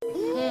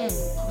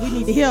We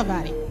need to hear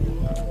about it.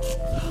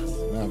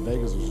 Nah,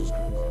 Vegas was just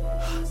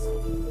crazy.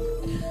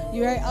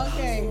 You right?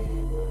 Okay.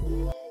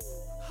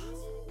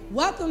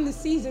 Welcome to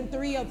season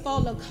 3 of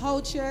Fuller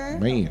Culture.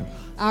 Man.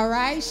 All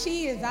right,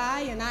 she is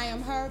I, and I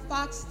am her,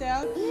 Fox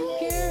Steph,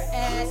 here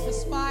at the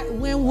spot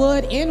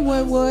Wynwood in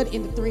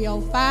the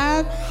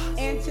 305.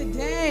 And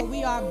today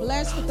we are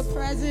blessed with the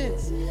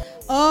presence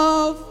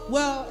of,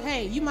 well,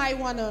 hey, you might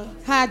want to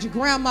hide your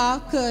grandma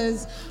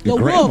because the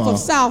wolf of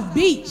South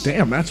Beach.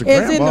 Damn, that's your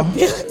is grandma. in the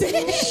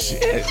building.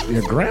 Shit,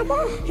 your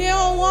grandma? He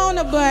don't want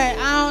her, but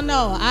I don't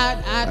know.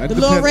 The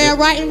little Red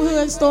Riding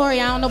Hood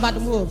story, I don't know about the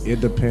wolves. It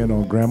depends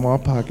on grandma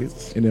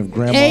pockets and if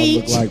grandma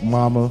Age. look like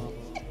mama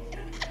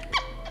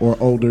or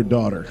older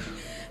daughter.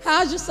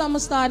 How's your summer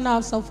starting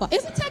off so far?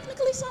 Is it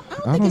technically summer?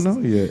 I don't know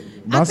yet.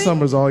 My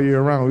summer's all year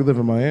round. We live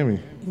in Miami.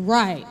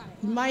 Right.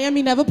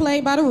 Miami never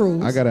played by the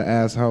rules. I gotta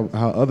ask how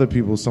other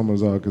people's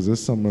summers are because this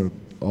summer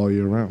all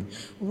year round.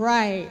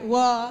 Right.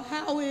 Well,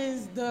 how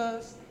is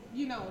the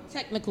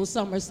technical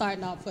summer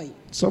starting off for you?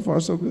 So far,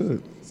 so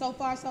good. So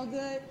far, so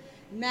good.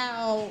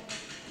 Now,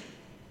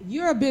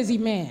 you're a busy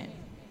man.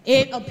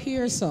 It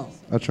appears so.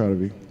 I try to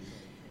be.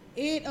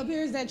 It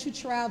appears that you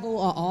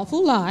travel an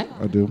awful lot.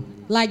 I do.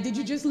 Like, did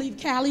you just leave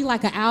Cali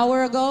like an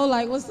hour ago?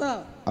 Like, what's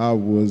up? I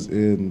was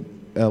in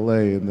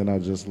L.A. and then I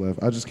just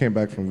left. I just came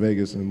back from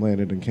Vegas and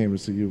landed and came to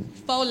see you.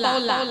 No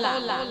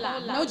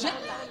jet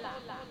lag.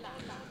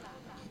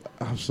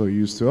 I'm so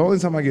used to it. The only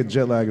time I get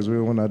jet lag is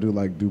when I do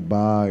like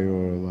Dubai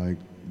or like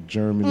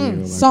Germany or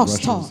like sauce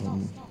Russia talk. or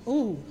something.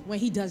 Ooh, when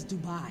he does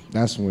Dubai.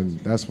 That's when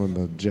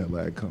the jet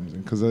lag comes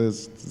in because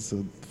it's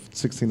a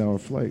 16-hour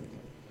flight.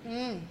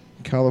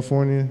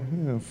 California,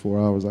 4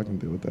 hours, I can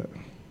deal with that.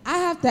 I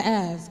have to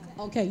ask,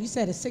 okay, you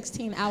said a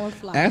 16-hour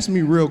flight. Ask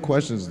me real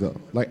questions, though.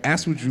 Like,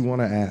 ask what you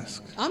want to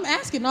ask. I'm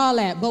asking all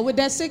that, but with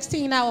that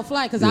 16-hour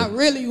flight, because I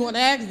really want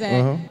to ask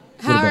that, Uh-huh.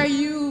 how are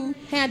you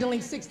handling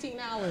 16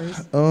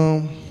 hours?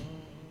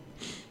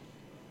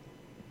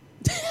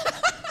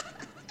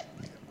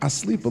 I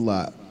sleep a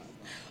lot.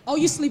 Oh,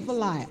 you sleep a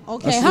lot.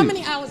 Okay, how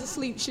many hours of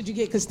sleep should you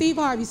get? Because Steve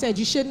Harvey said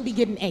you shouldn't be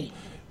getting 8.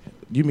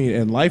 You mean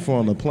in life or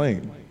on the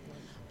plane?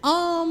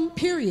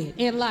 Period,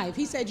 in life.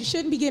 He said you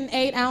shouldn't be getting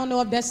 8. I don't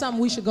know if that's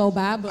something we should go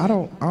by, but... I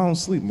don't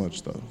sleep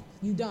much, though.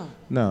 You don't?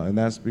 No, and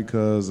that's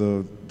because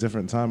of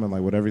different timing.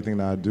 Like, with everything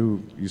that I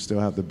do, you still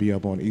have to be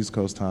up on East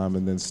Coast time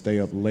and then stay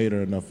up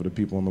later enough for the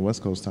people on the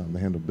West Coast time to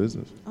handle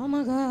business. Oh,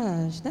 my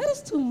gosh. That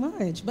is too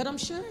much. But I'm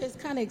sure it's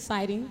kind of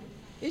exciting.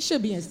 It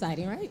should be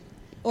exciting, right?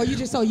 Or you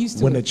just so used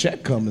to When it? the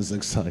check comes, it's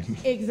exciting.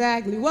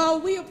 Exactly. Well,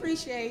 we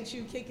appreciate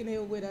you kicking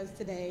it with us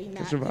today.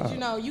 That's your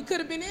vibe. You could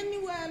have been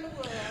anywhere in the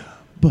world.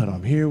 But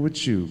I'm here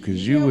with you,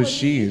 because you is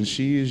she and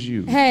she is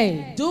you.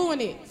 Hey,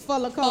 doing it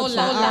for the culture,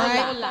 all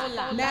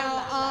right?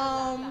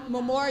 Now,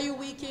 Memorial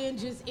Weekend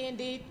just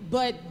ended,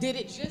 but did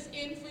it just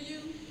end for you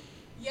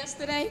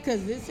yesterday?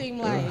 Because it seemed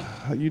like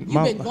you've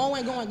been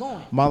going.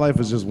 My life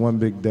is just one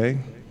big day.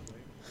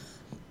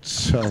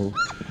 So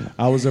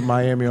I was in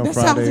Miami on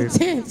Friday, sounds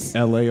intense.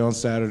 L.A. on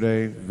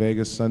Saturday,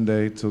 Vegas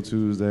Sunday till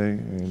Tuesday.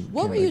 And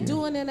what were you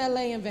doing in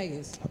L.A. and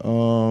Vegas?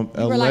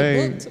 L.A. You were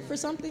like booked for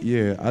something?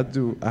 Yeah, I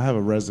have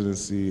a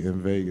residency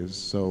in Vegas.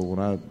 So when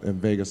in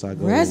Vegas, I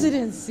go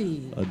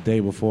residency a day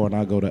before, and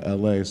I go to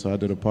L.A. So I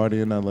did a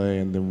party in L.A.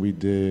 and then we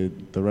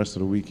did the rest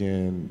of the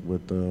weekend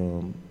with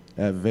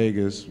at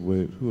Vegas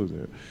with who was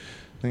there?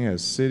 I think it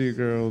had City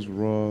Girls,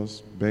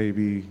 Ross,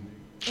 Baby.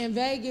 In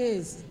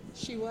Vegas.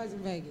 She was in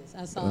Vegas.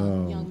 I saw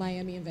Young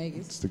Miami in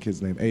Vegas. It's the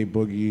kid's name. A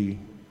Boogie,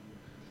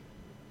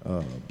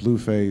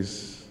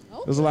 Blueface.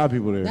 Okay. There's a lot of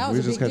people there. That was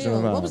we just big catching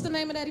them out. What was the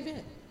name of that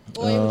event?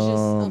 Or it was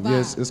just a vibe?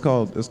 Yes,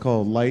 it's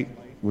called Light,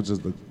 which is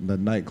the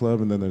nightclub,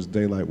 and then there's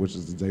Daylight, which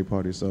is the day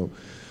party. So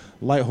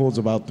Light holds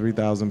about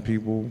 3,000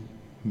 people.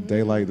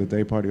 Daylight, the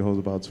day party, holds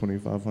about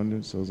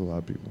 2,500. So there's a lot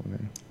of people in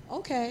there.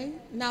 Okay.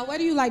 Now, where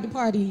do you like to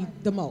party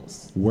the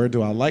most? Where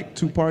do I like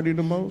to party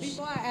the most?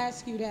 Before I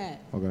ask you that,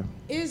 okay,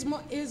 is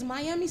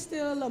Miami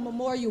still a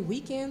Memorial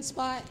Weekend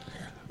spot,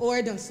 or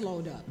it done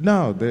slowed up?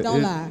 No,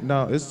 don't lie.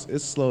 No,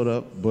 it's slowed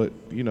up, but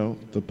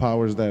the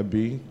powers that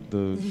be,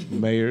 the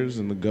mayors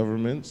and the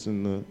governments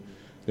and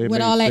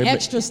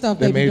extra stuff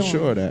they made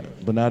sure of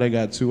that. But now they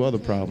got 2 other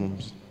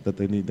problems that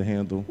they need to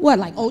handle. What,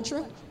 like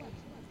Ultra,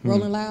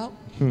 Rolling Loud?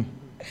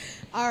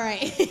 All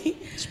right.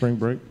 Spring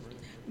break.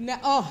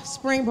 No,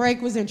 spring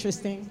break was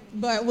interesting,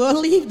 but we'll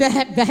leave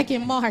that back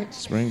in March.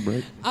 Spring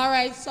break. All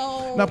right,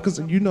 so... No, because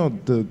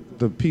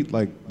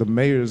the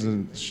mayors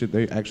and shit,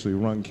 they actually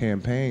run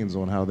campaigns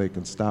on how they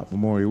can stop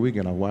Memorial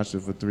Weekend. I watched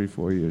it for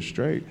 3-4 years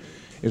straight.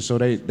 And so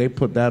they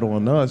put that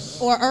on us.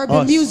 Or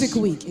Urban Music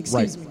Week,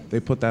 excuse me. They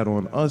put that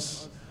on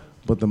us,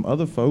 but them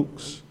other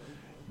folks,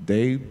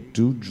 they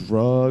do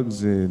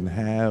drugs and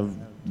have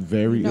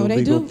very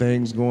illegal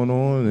things going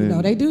on. And,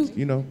 no, they do.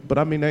 But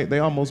I mean, they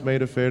almost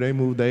made it fair. They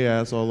moved their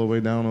ass all the way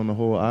down on the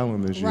whole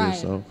island this year,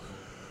 so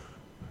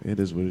it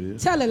is what it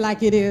is. Tell it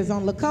like it is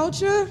on La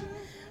Culture.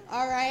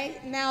 All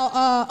right,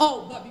 now,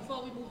 but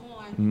before we move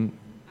on,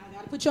 I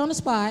gotta put you on the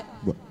spot.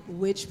 What?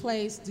 Which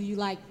place do you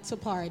like to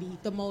party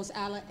the most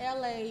out of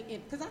L.A.?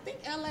 Because I think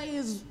L.A.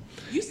 is,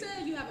 you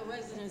said you have a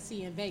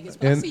residency in Vegas,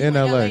 but I see you in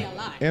L.A. a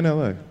lot. In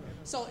L.A.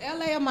 So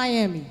L.A. or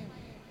Miami?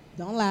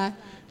 Don't lie.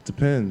 It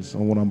depends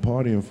on what I'm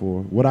partying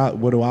for.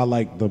 What do I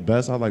like the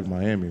best? I like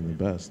Miami the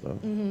best, though.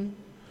 Mm-hmm.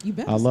 You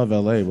best. I love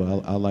L.A.,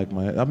 but I like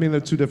Miami. I mean, they're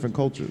two different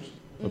cultures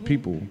of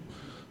people.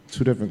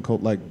 Two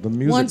different like the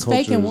music one's culture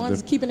fake and is one's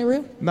different. keeping it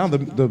real? No,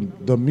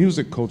 the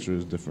music culture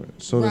is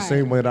different. So the Right.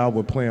 same way that I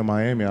would play in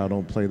Miami, I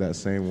don't play that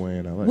same way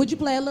in LA. Would you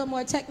play a little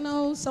more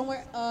techno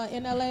somewhere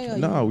in LA? Or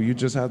No, you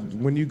just have,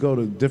 when you go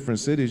to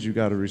different cities, you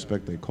got to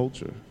respect their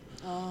culture.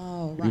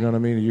 Oh, right. You know what I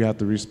mean? You have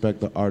to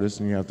respect the artists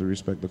and you have to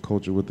respect the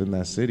culture within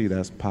that city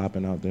that's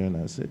popping out there in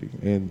that city.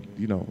 And,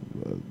 you know,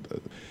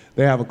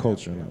 they have a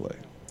culture in LA.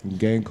 And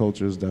gang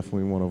culture is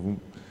definitely one of them.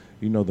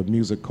 You know, the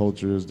music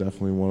culture is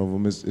definitely one of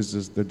them. It's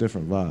just, they're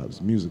different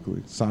vibes,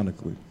 musically,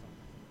 sonically.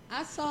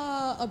 I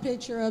saw a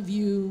picture of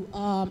you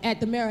at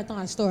the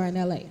Marathon store in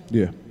LA.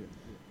 Yeah.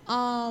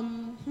 How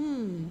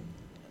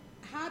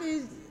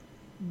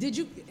did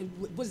you,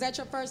 was that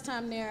your first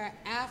time there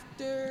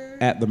after?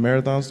 At the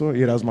Marathon store?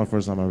 Yeah, that was my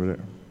first time ever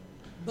there.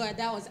 But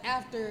that was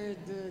after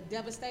the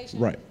devastation?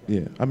 Right.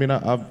 Yeah. I mean,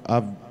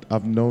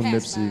 I've known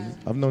Passed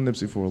Nipsey. by. I've known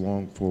Nipsey for a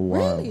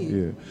while.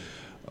 Really?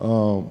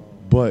 Yeah.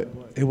 But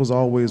it was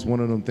always one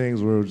of them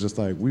things where it was just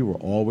like we were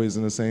always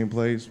in the same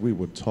place. We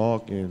would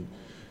talk, and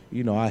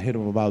you know, I hit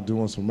him about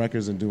doing some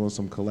records and doing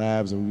some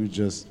collabs, and we were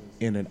just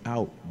in and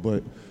out.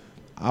 But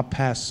I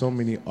pass so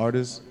many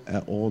artists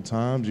at all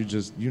times.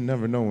 You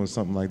never know when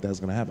something like that's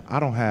gonna happen.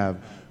 I don't have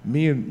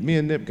me and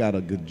Nip got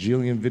a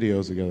gajillion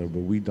videos together,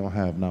 but we don't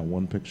have not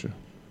one picture.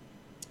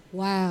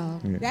 Wow.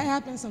 Yeah. That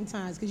happens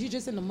sometimes because you're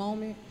just in the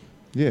moment.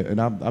 Yeah,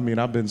 and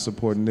I've been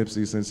supporting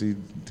Nipsey since he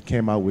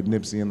came out with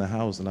Nipsey in the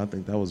House, and I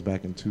think that was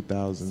back in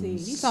 2000.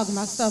 See, you talking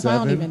about stuff I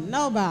don't even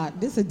know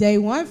about. This is a day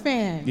one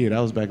fan. Yeah, that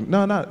was back.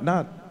 No,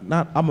 not.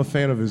 I'm a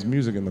fan of his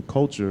music and the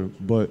culture,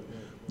 but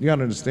you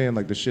gotta understand,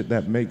 like the shit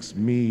that makes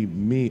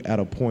me at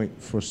a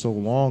point for so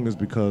long is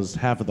because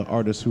half of the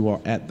artists who are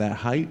at that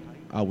height,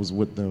 I was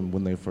with them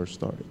when they first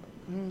started.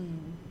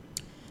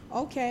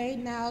 Okay,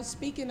 now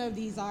speaking of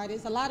these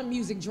artists, a lot of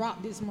music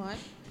dropped this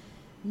month.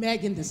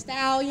 Megan Thee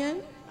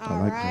Stallion,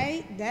 all like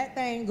right, that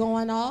thing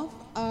going off.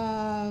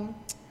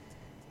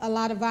 A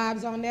lot of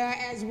vibes on there,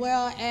 as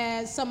well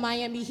as some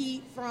Miami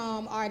heat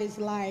from artists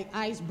like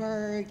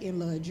Iceberg and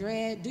Lil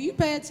Dread. Do you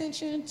pay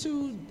attention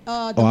to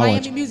the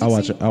Miami music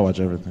scene? I watch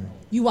everything.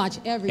 You watch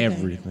everything.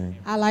 Everything.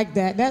 I like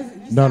that.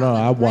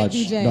 I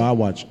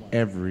watch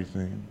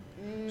everything.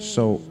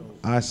 So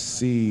I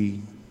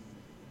see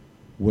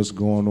what's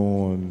going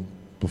on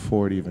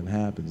before it even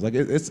happens. Like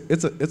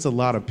it's a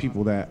lot of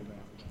people that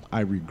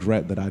I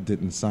regret that I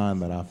didn't sign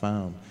that I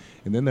found.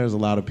 And then there's a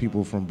lot of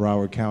people from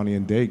Broward County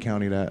and Dade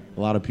County that a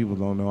lot of people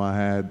don't know I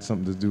had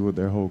something to do with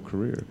their whole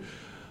career.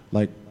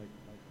 Like,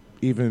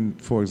 even,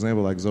 for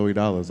example, like Zoey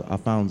Dollaz, I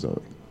found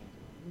Zoey.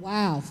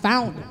 Wow,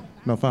 found him.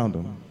 No, found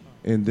him.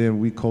 And then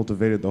we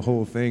cultivated the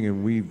whole thing,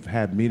 and we've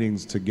had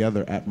meetings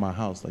together at my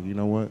house. Like, you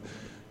know what?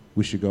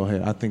 We should go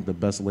ahead. I think the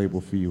best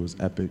label for you is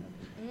Epic.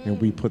 And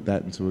we put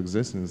that into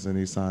existence, and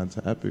he signed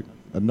to Epic.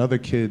 Another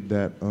kid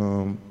that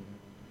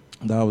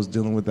I was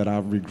dealing with that I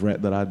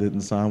regret that I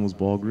didn't sign was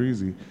Ball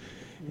Greasy.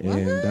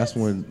 And that's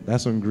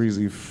when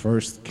Greasy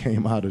first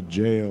came out of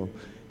jail.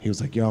 He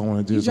was like, "Yo, I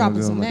want to do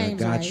something." I'm like, "I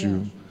got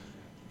you."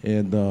 Yeah.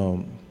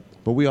 And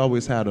but we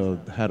always had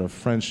a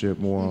friendship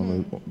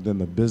more than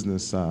the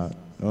business side.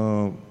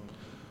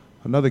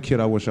 Another kid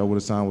I wish I would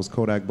have signed was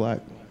Kodak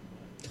Black.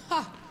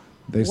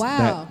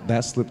 Wow.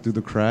 That slipped through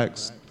the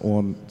cracks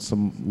on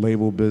some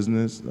label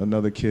business.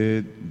 Another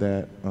kid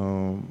that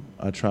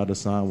I tried to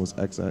sign was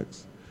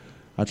XX.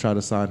 I tried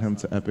to sign him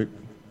to Epic,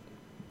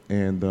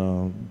 and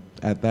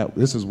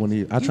this is when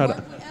I tried to.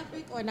 With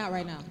Epic or not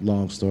right now?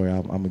 Long story.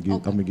 I'm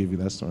gonna give you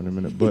that story in a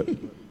minute. But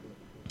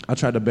I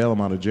tried to bail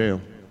him out of jail,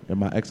 and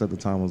my ex at the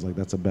time was like,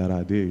 "That's a bad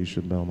idea. You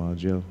shouldn't bail him out of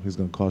jail. He's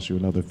gonna cost you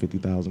another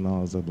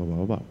 $50,000." Blah blah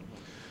blah blah.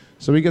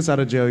 So he gets out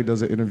of jail. He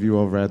does an interview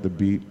over at the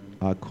Beat.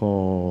 I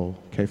call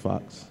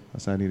Foxx. I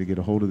said, I need to get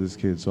a hold of this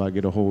kid. So I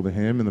get a hold of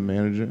him and the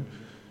manager.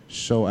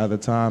 So at the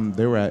time,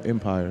 they were at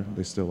Empire.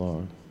 They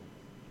still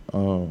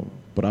are.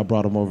 But I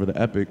brought them over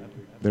to Epic.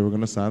 They were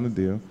going to sign the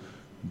deal,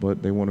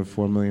 but they wanted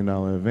 $4 million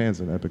advance,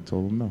 and Epic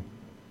told them no.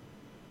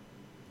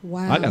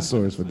 Wow. I got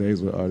stories for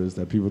days with artists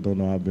that people don't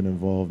know I've been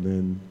involved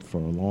in for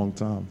a long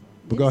time.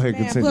 But go ahead,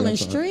 continue. Pulling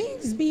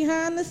strings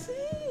behind the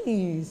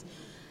scenes.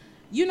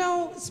 You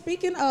know,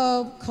 speaking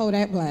of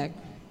Kodak Black,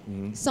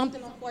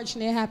 something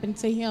unfortunate happened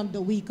to him the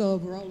week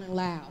of Rolling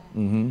Loud.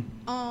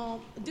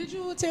 Did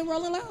you attend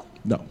Rolling Loud?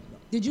 No.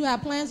 Did you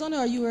have plans on it,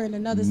 or you were in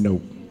another city?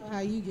 Nope. You know how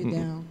you get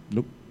down.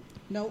 Nope.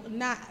 No,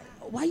 not.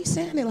 Why you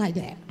saying it like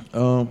that?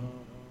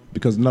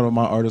 Because none of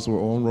my artists were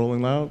on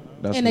Rolling Loud.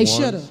 That's and they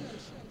should have.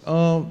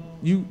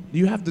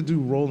 You have to do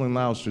Rolling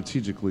Loud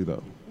strategically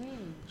though.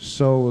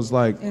 So it was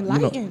like, you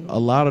know, a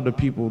lot of the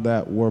people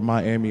that were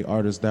Miami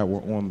artists that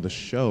were on the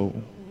show,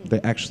 they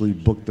actually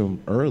booked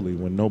them early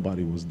when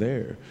nobody was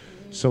there.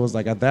 So it's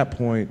like at that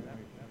point,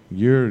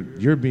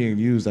 you're being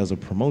used as a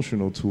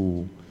promotional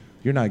tool.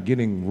 You're not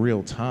getting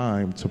real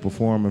time to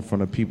perform in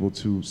front of people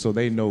so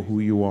they know who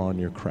you are in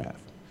your craft.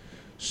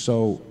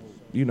 So,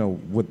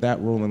 with that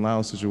Rolling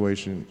Loud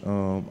situation,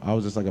 I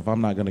was just like, if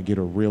I'm not gonna get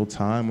a real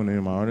time with any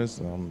of my artists,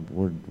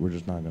 we're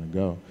just not gonna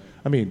go.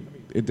 I mean,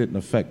 it didn't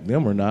affect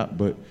them or not,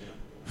 but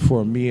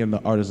for me and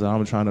the artists that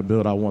I'm trying to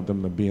build, I want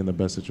them to be in the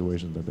best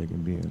situations that they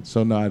can be in.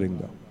 So no, I didn't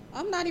go.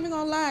 I'm not even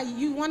gonna lie.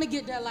 You want to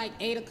get there like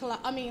 8 o'clock.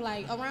 I mean,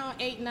 like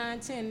around 8, 9,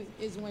 10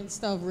 is when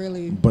stuff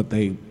really. But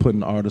they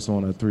putting artists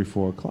on at 3,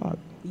 4 o'clock.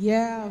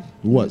 Yeah.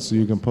 What? So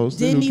you can post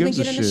it? Didn't Who even gives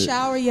get a in the shit?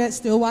 shower yet.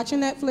 Still watching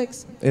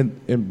Netflix.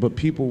 But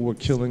people were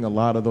killing a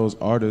lot of those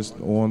artists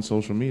on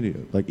social media.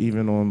 Like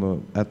even on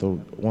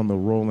the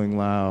Rolling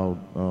Loud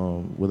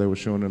where they were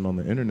showing it on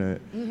the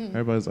internet.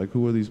 Everybody's like,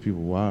 who are these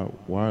people?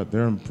 Why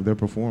they're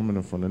performing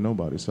in front of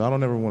nobody? So I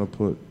don't ever want to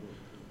put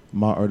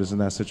my artists in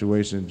that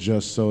situation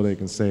just so they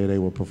can say they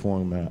were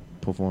performing at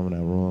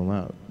Rolling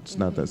Loud. It's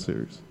not that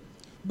serious.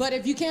 But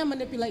if you can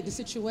manipulate the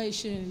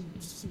situation,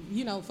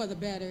 for the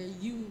better,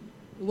 you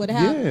would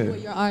have put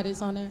your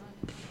artists on there.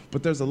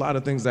 But there's a lot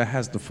of things that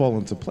has to fall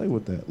into play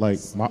with that. Like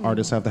my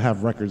artists have to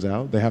have records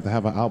out. They have to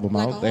have an album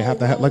out. They have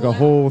to have like a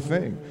whole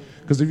thing.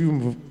 Because if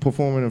you're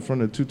performing in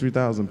front of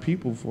 2,000-3,000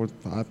 people for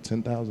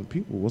 5,000-10,000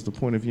 people, what's the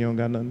point if you don't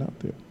got nothing out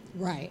there?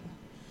 Right.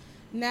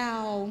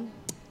 Now,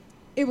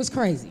 it was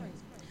crazy.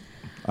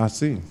 I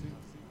see.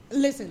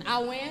 Listen, I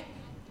went,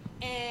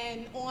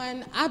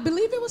 and I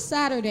believe it was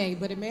Saturday,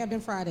 but it may have been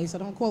Friday, so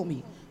don't quote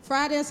me.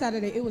 Friday or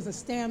Saturday, it was a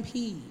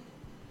stampede.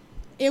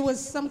 It was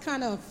some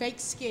kind of fake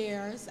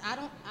scares. I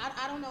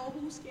don't know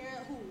who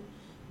scared who,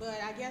 but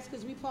I guess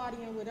because we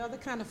partying with other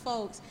kind of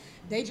folks,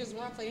 they just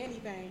run for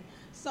anything.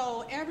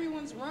 So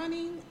everyone's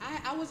running.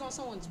 I was on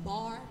someone's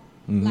bar,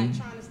 like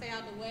trying to stay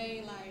out the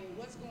way, like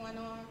what's going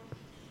on,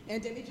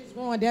 and then it just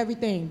ruined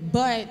everything.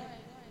 But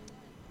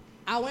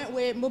I went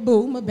with my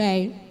boo, my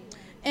bae,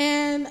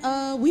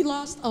 and we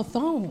lost a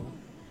phone.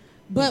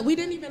 But we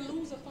didn't even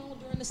lose a phone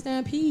during the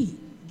stampede.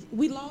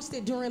 We lost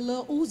it during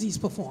Lil Uzi's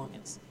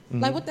performance.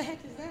 Like, what the heck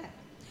is that?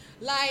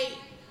 Like,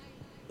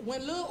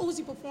 when Lil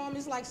Uzi performs,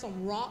 it's like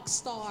some rock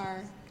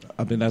star.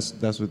 I mean,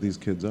 that's what these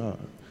kids are.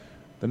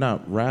 They're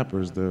not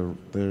rappers. They're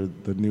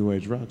the new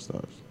age rock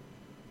stars.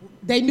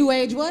 They new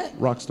age what?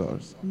 Rock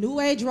stars. New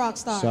age rock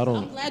stars. So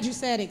I'm glad you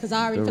said it because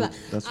I already feel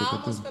like I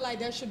almost do. feel like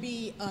there should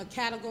be a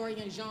category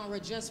and genre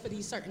just for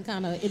these certain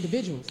kind of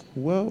individuals.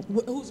 Well,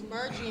 who's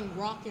merging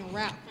rock and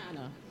rap kind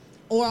of,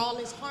 or all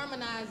this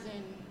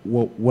harmonizing.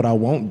 What I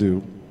won't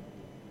do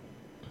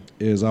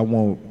is I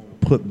won't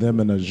put them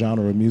in a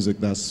genre of music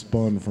that's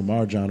spun from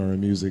our genre of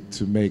music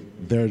to make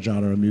their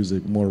genre of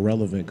music more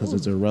relevant because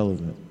it's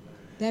irrelevant.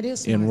 That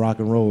is smart. And rock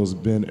and roll has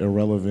been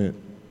irrelevant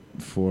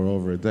for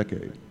over a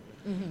decade.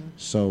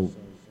 So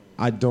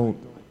I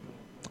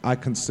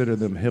consider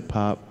them hip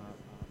hop.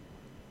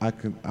 I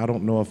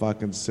don't know if I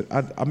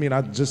consider, I mean,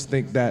 I just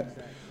think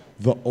that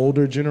the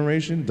older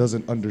generation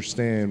doesn't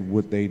understand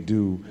what they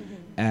do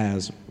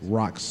as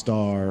rock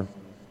star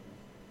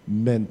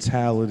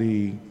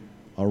mentality,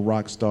 a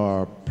rock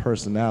star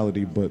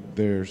personality, but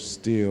they're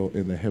still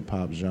in the hip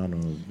hop genre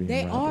of being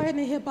They rappers. are in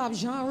the hip hop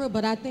genre,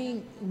 but I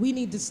think we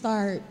need to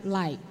start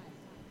like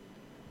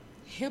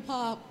hip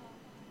hop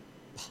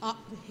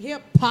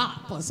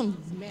or some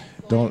mess.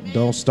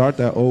 Don't start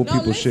that old No,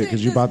 people listen, shit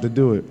because you about to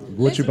do it.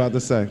 What you about to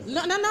say?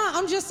 No,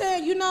 I'm just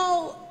saying,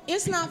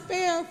 it's not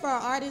fair for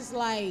artists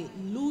like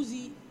Lil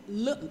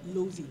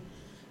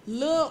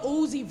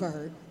Uzi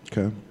Vert,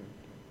 Okay.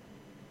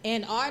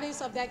 and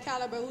artists of that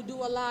caliber who do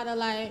a lot of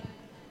like.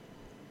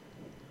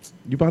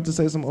 You about to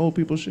say some old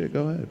people shit?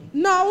 Go ahead.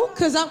 No,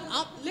 because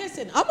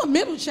listen, I'm a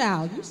middle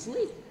child. You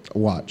sleep.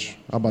 Watch.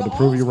 I'm about The to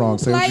prove you old wrong.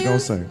 Say school what you gonna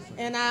players, say.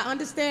 And I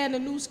understand the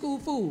new school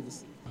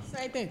fools.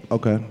 Same thing.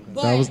 Okay.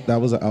 But- that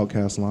was an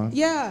Outcast line.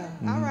 Yeah,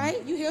 all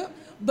right, you here.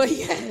 But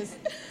yes,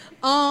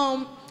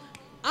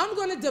 I'm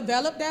going to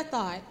develop that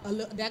thought,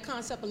 that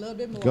concept a little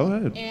bit more. Go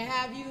ahead. And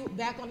have you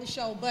back on the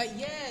show. But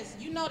yes,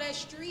 that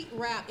street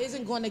rap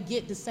isn't going to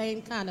get the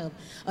same kind of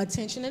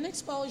attention and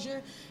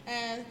exposure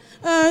as,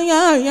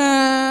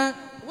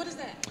 what is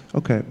that?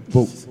 Okay.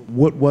 But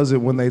what was it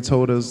when they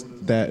told us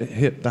that the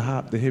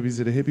hippies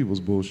of the hippie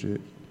was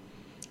bullshit?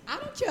 I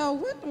don't care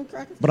what them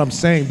crackers. But I'm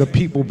saying the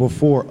people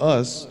before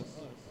us,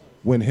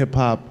 when hip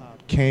hop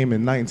came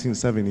in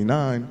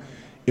 1979,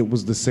 it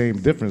was the same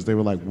difference. They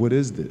were like, what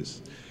is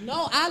this?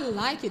 No, I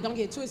like it. Don't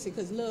get twisted,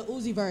 because Lil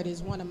Uzi Vert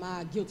is one of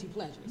my guilty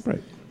pleasures.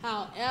 Right.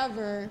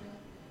 However,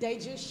 they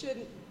just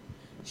shouldn't.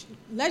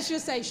 Let's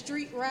just say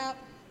street rap,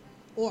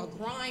 or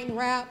grind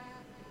rap,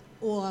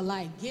 or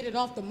like get it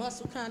off the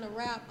muscle kind of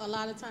rap. A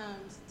lot of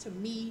times, to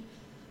me,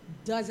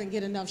 doesn't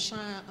get enough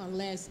shine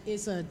unless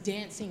it's a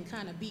dancing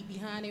kind of beat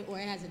behind it, or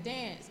it has a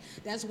dance.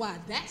 That's why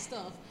that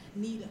stuff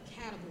need a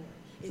category.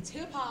 It's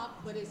hip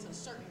hop, but it's a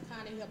certain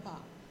kind of hip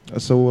hop.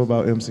 So what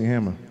about MC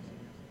Hammer?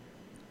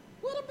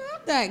 What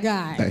about that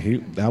guy?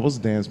 That was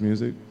dance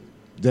music.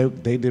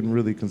 They didn't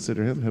really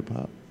consider him hip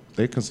hop.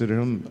 They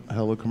considered him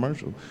hella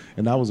commercial,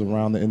 and that was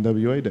around the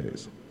NWA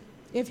days.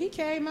 If he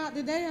came out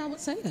today, I would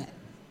say that.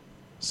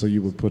 So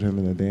you would put him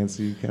in the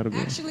dancey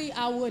category? Actually,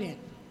 I wouldn't,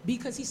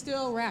 because he's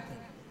still rapping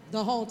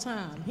the whole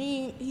time.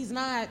 He's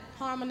not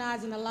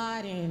harmonizing a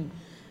lot, and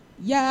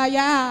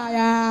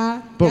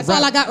yeah. But that's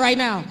all I got right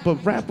now.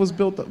 But rap was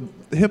built,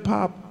 hip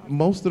hop,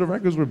 most of the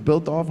records were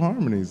built off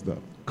harmonies,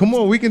 though. Come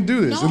on, we can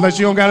do this, unless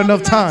you don't got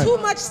enough time. Too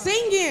much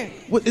singing.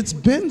 Well, it's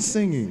been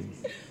singing.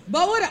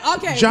 But what?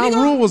 Okay. Ja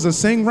Rule was a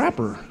sing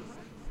rapper.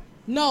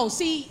 No,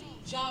 see,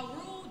 Ja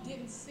Rule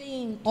didn't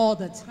sing all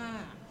the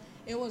time.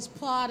 It was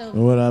part of.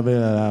 What I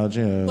been out,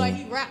 yeah. But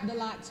he rapped a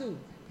lot too.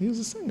 He was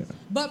a singer.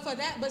 But for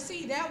that, but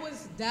see, that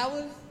was.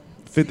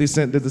 50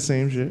 Cent did the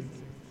same shit.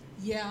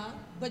 Yeah,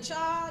 but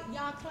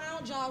y'all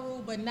clown Ja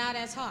Rule, but not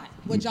as hot.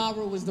 What Ja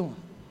Rule was doing.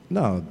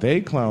 No,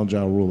 they clowned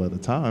Ja Rule at the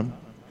time.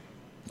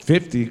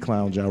 50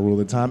 clowned Ja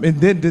Rule at the time, and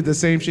then did the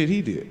same shit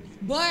he did.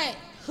 But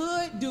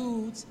hood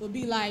dudes would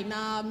be like,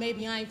 nah,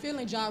 maybe I ain't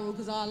feeling Ja Rule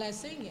because all that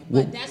singing.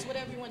 But that's what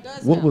everyone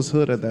does. What now. was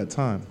hood at that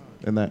time,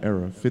 in that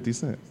era? 50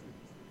 Cent.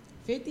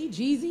 50,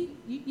 Jeezy.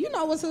 You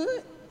know what's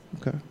hood?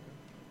 Okay.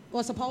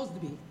 Or supposed to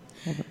be.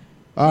 Okay.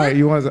 All right,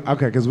 you want to?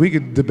 Okay, because we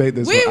could debate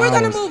this. We're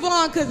gonna move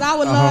on because I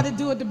would love to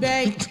do a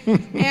debate,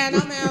 and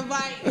I'm gonna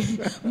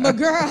invite my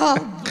girl,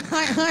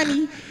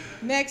 Honey,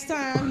 next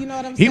time. You know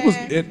what I'm saying? He was,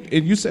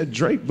 and you said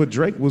Drake, but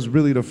Drake was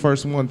really the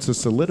first one to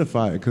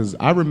solidify it. Because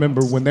I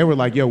remember when they were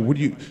like, "Yo, what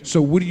do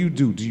you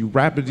do? Do you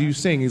rap or do you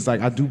sing?" He's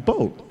like, "I do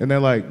both," and they're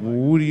like, well,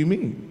 "What do you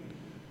mean?"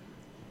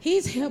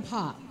 He's hip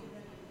hop.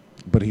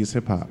 But he's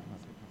hip hop,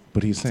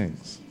 but he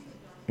sings,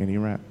 and he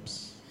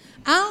raps.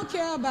 I don't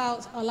care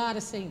about a lot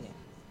of singing.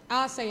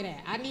 I'll say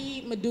that. I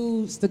need my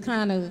dudes to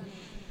kind of,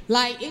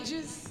 like, it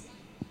just,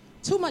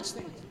 too much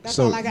singing. That's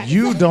all I got. So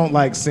you don't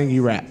like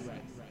singy rap?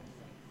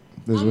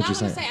 I'm not going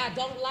to say I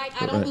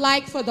don't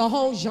like for the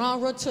whole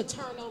genre to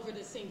turn over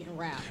to singing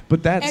rap.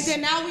 But that's... And then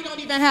now we don't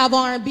even have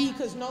R&B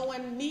because no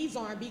one needs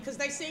R&B because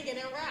they singing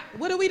and rap.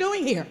 What are we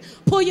doing here?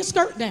 Pull your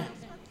skirt down.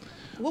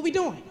 What we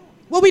doing?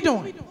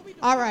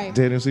 All right.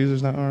 Daniel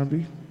Caesar's not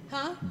R&B?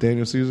 Huh?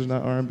 Daniel Caesar's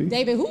not R&B?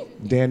 David who?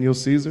 Daniel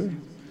Caesar?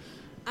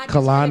 I just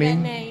heard that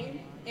name.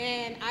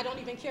 And I don't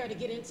even care to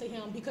get into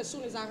him because as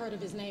soon as I heard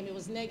of his name, it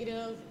was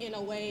negative in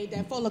a way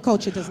that Fuller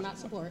culture does not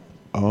support.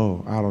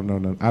 Oh, I don't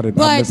know.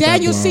 But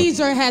Daniel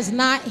Caesar has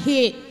not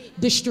hit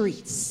the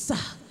streets.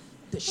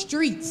 The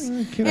streets.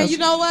 And you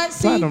know what?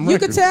 See, you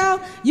could tell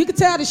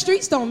the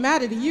streets don't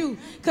matter to you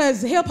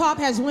because hip hop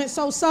has went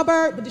so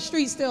suburb, but the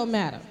streets still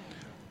matter.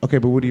 Okay,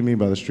 but what do you mean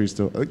by the streets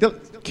still?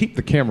 Keep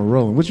the camera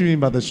rolling. What do you mean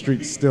by the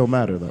streets still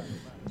matter, though?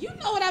 You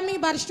know what I mean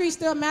by the streets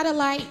still matter?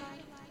 Like,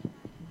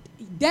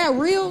 that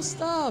real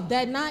stuff,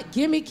 that not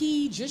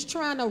gimmicky, just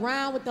trying to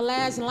rhyme with the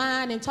last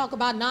line and talk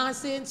about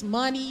nonsense,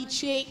 money,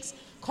 chicks,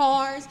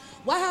 cars.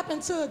 What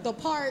happened to the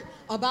part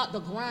about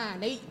the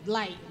grind? They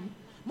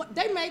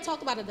may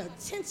talk about it, the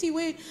tinsy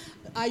with,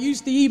 I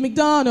used to eat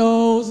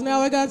McDonald's,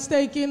 now I got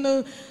steak in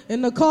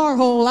the car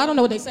hole. I don't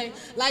know what they say.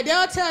 Like,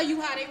 they'll tell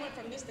you how they went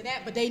from this to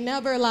that, but they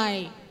never,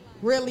 like,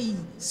 really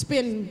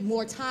spend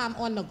more time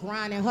on the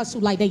grind and hustle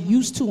like they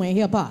used to in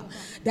hip-hop.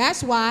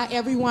 That's why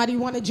everybody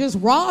want to just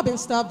rob and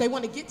stuff. They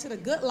want to get to the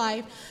good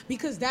life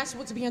because that's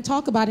what's being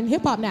talked about in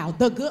hip-hop now.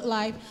 The good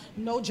life,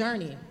 no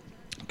journey.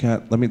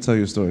 Kat, let me tell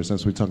you a story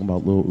since we're talking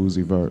about Lil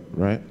Uzi Vert,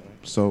 right?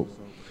 So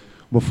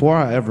before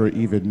I ever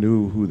even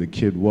knew who the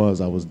kid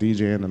was, I was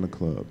DJing in the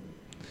club.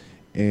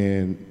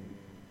 And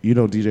you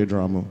know DJ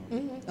Drama?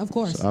 Mm-hmm, of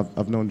course. So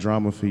I've known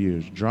Drama for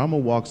years. Drama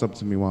walks up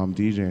to me while I'm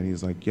DJing.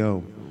 He's like,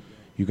 yo,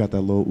 you got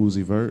that Lil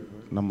Uzi Vert?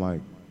 And I'm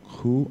like,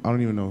 who? I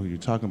don't even know who you're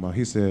talking about.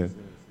 He said,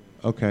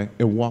 okay,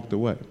 and walked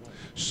away.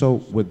 So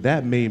what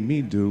that made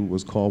me do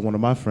was call one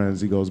of my friends.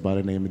 He goes by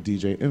the name of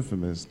DJ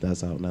Infamous.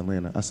 That's out in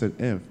Atlanta. I said,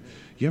 Inf,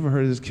 you ever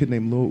heard of this kid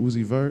named Lil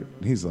Uzi Vert?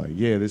 And he's like,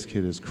 yeah, this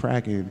kid is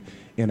cracking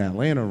in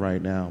Atlanta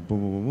right now.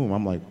 Boom, boom, boom, boom.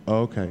 I'm like,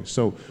 oh, okay.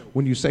 So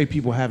when you say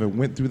people haven't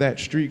went through that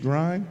street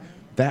grind,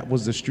 that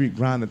was the street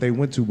grind that they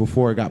went to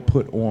before it got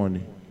put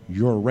on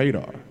your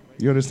radar.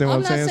 You understand what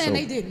I'm saying? I'm not saying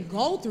they didn't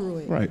go through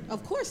it. Right.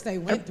 Of course they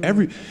went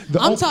through it.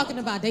 I'm talking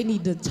about they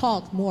need to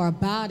talk more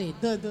about it.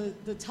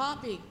 The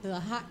topic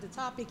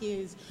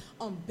is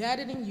I'm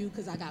better than you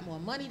because I got more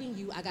money than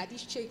you. I got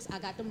these chicks. I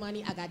got the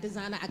money. I got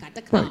designer. I got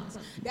the clothes.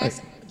 Right.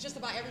 That's just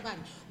about everybody.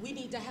 We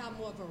need to have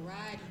more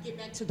variety. Get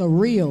back to the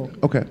real.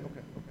 Okay.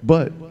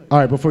 But, all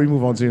right, before you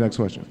move on to your next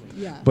question.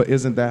 Yeah. But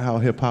isn't that how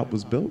hip-hop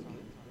was built?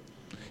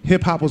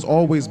 Hip-hop was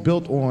always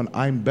built on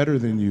I'm better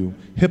than you.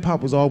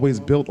 Hip-hop was always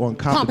built on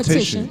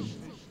competition.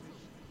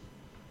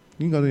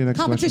 You can go to your next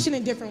competition question.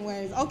 In different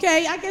ways.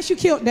 Okay, I guess you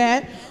killed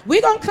that.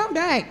 We're going to come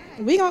back.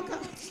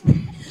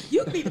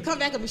 You need to come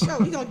back on the show.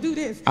 We're going to do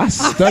this. I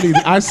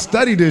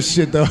study this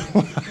shit, though.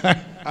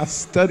 I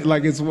study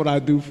like it's what I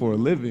do for a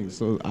living,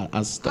 so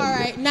I study. All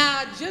right,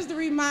 now, just a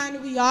reminder,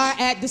 we are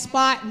at The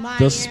Spot, Miami.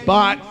 The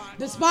Spot,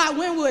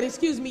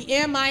 Wynwood,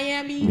 in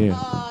Miami. Yeah.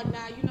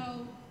 Now, you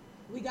know,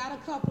 we got a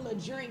couple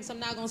of drinks. I'm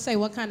not going to say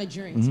what kind of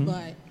drinks,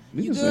 but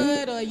you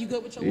good or you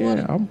good with your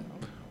water? Yeah, I'm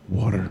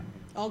water.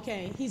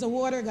 Okay, he's a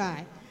water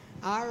guy.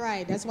 All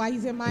right, that's why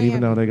he's in Miami. Even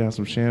though they got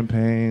some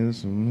champagne,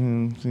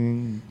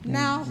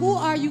 Now, who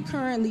are you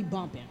currently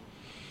bumping?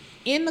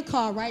 in the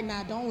car right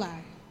now, don't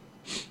lie.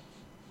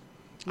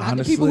 Not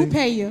Honestly, the people who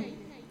pay you.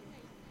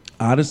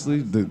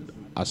 Honestly,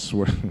 I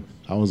swear,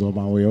 I was on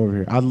my way over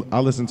here. I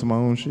listen to my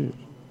own shit.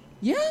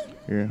 Yeah?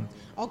 Yeah.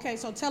 Okay,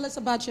 so tell us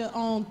about your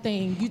own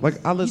thing. You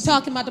listen.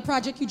 talking about the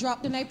project you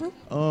dropped in April?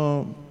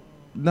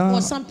 No.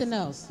 Or something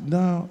else?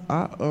 No,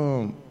 I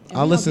we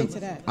listen. gonna get to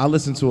that. I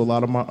listen to a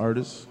lot of my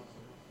artists,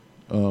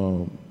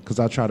 cause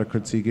I try to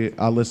critique it.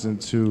 I listen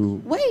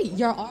to. Wait,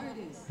 your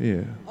artist?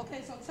 Yeah.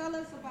 Okay, so tell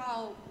us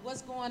about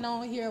what's going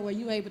on here. Were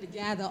you able to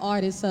gather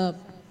artists up?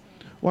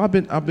 Well,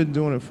 I've been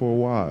doing it for a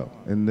while,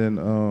 and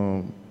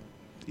then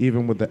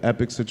even with the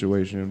Epic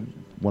situation,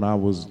 when I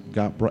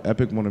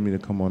Epic wanted me to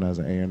come on as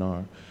an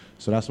A&R,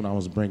 so that's when I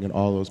was bringing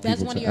all those people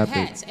to Epic. That's one of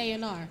your hats,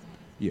 A&R.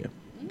 Yeah,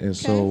 and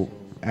so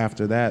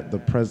after that, the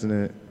person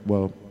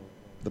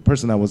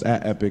that was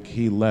at Epic,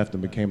 he left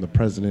and became the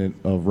president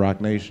of Rock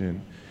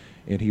Nation,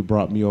 and he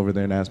brought me over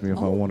there and asked me if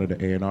I wanted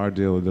an A&R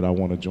deal or did I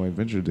want a joint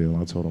venture deal.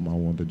 I told him I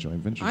wanted a joint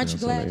venture Aren't deal.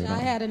 you glad I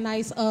had a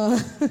nice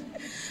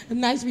a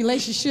nice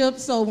relationship,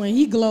 so when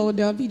he glowed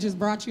up, he just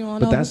brought you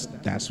on over?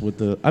 But that's what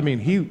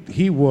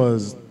he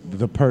was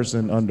the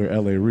person under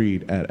L.A.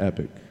 Reid at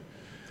Epic.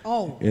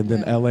 Oh. And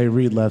then L.A.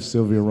 Reid left,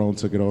 Sylvia Rhone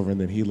took it over,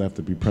 and then he left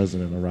to be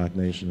president of Rock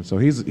Nation. So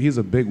he's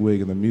a bigwig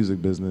in the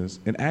music business.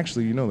 And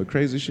actually, the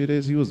crazy shit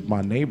is he was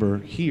my neighbor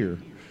here.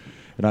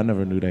 And I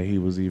never knew that he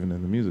was even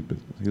in the music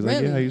business. He was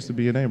like, yeah, I used to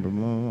be a neighbor. Blah,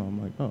 blah, blah.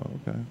 I'm like, oh,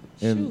 okay.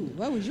 And shoot,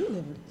 where was you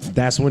living?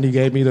 that's when he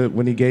gave me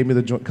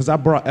the joint, because I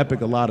brought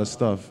Epic a lot of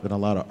stuff and a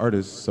lot of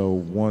artists. So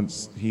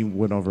once he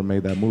went over and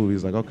made that movie,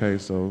 he's like, okay,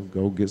 so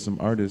go get some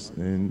artists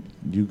and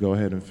you go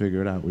ahead and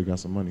figure it out. We got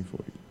some money for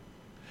you.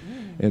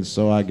 And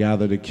so I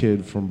gathered a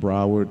kid from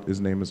Broward.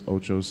 His name is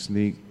Ocho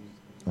Sneak,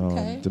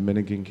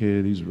 Dominican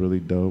kid. He's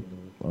really dope.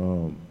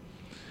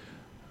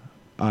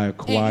 I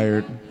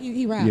acquired.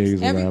 He raps. Yeah,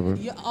 he's a rapper.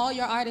 All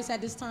your artists at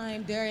this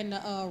time, they're in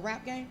the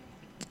rap game?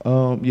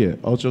 Yeah,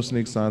 Ocho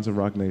Sneak signed to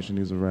Rock Nation.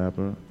 He's a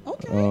rapper.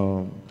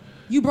 Okay.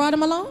 You brought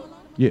him along?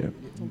 Yeah.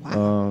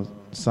 Wow.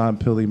 Signed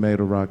Pilly May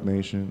to Rock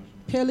Nation.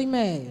 Pilly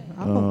May.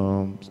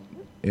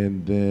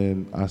 And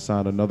then I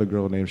signed another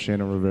girl named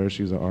Shannon Rivera.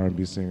 She's an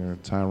R&B singer.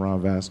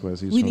 Tyron Vasquez.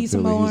 He's We from need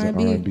Philly. some more He's an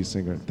R&B. R&B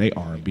singer. They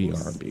R&B.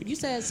 You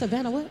said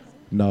Savannah what?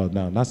 No,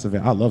 not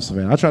Savannah. I love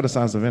Savannah. I tried to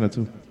sign Savannah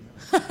too.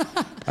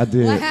 I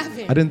did. What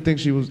happened? I didn't think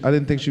she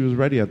was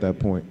ready at that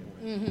point.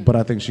 But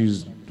I think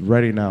she's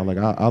ready now. Like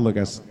I look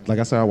at, like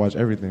I said, I watch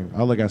everything.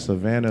 I look at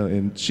Savannah,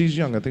 and she's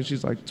young. I think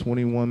she's like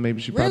 21,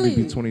 maybe she probably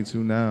be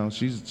 22 now.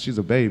 She's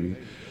a baby.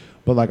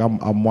 But like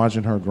I'm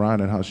watching her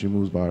grind and how she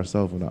moves by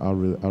herself, and I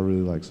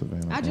really like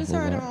Savannah. I just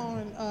heard her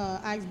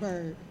on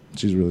Iceberg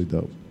She's really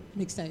dope.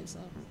 mixtape. So.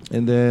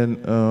 And then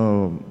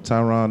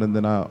Tyron, and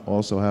then I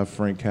also have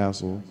Frank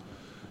Castle.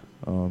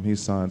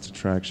 He's signed to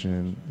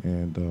Traction,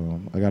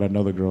 and I got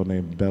another girl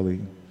named Belly,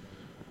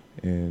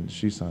 and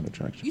she signed to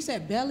Traction. You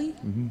said Belly?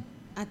 Mm-hmm.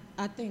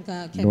 I think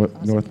I came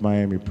across North her.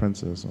 Miami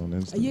Princess on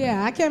Instagram.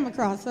 Yeah, I came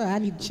across her. I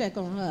need to check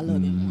on her a little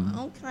bit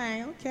more.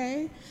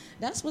 Okay.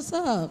 That's what's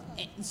up.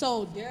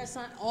 So they're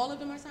signed, all of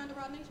them are signed to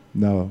Rock Nation?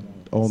 No,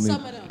 only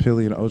Some of them.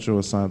 Pilly and Ocho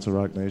are signed to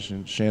Rock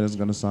Nation. Shannon's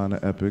gonna sign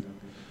to Epic.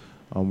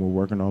 We're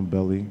working on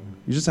Belly.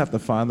 You just have to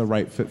find the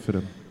right fit for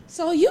them.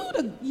 So you're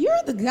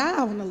the guy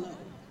on the low.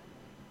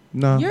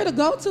 No, You're the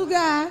go-to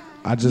guy.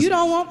 You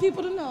don't want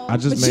people to know. I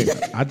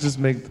just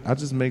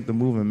make the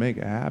move and make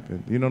it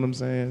happen. You know what I'm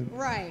saying?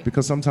 Right.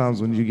 Because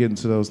sometimes when you get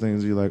into those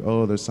things, you're like,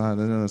 oh, they're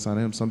signing him, they're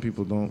signing him. Some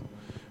people don't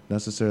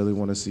necessarily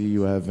want to see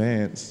you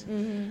advance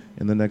in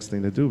the next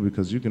thing to do,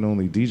 because you can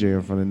only DJ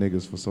in front of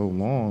niggas for so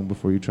long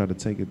before you try to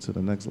take it to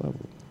the next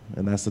level.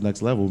 And that's the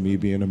next level, me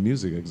being a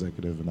music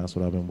executive, and that's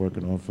what I've been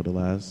working on for the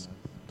last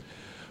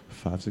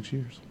 5-6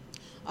 years.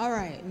 All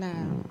right,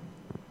 now,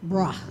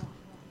 bruh.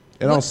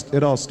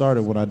 It all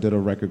started when I did a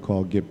record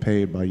called Get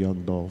Paid by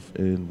Young Dolph,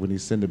 and when he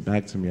sent it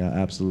back to me, I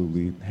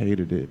absolutely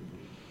hated it.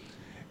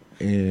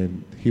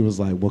 And he was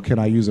like, well, can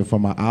I use it for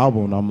my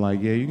album? And I'm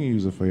like, yeah, you can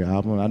use it for your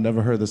album. I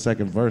never heard the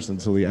second verse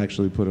until he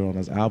actually put it on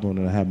his album,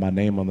 and I had my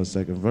name on the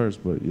second verse.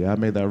 But yeah, I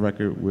made that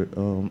record with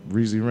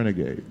Feezy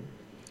Renegade.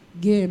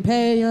 Getting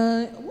paid,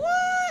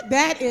 what?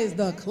 That is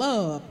the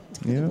club.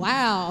 Yeah.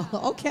 Wow,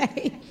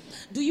 okay.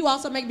 Do you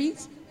also make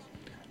beats?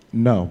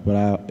 No, but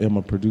I am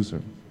a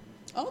producer.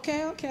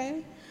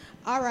 Okay.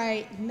 All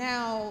right,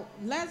 now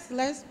let's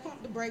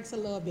pump the brakes a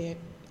little bit.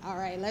 All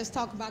right, let's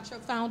talk about your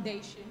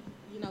foundation,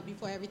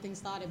 before everything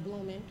started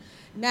blooming.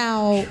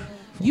 Now,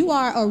 you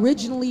are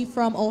originally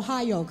from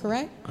Ohio,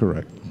 correct?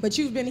 Correct. But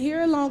you've been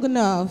here long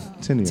enough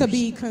 10 years. to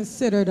be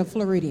considered a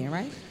Floridian,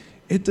 right?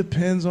 It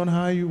depends on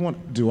how you want.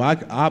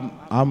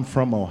 I'm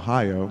from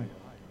Ohio.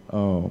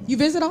 You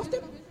visit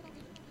often?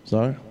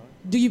 Sorry?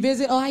 Do you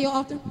visit Ohio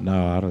often?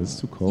 No, it's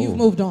too cold. You've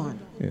moved on.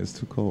 Yeah, it's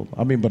too cold.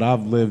 I mean, but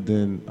I've lived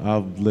in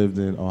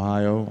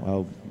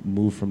Ohio. I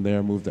moved from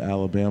there, moved to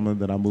Alabama,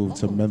 then I moved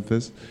to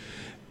Memphis.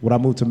 When I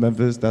moved to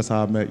Memphis, that's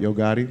how I met Yo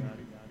Gotti.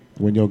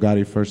 When Yo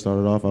Gotti first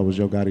started off, I was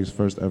Yo Gotti's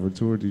first ever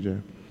tour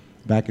DJ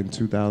back in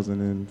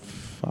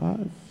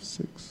 2005,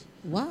 6.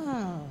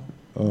 Wow.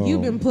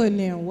 You've been putting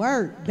in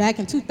work back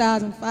in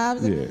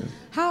 2005. Yeah.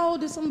 How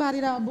old is somebody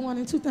that was born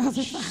in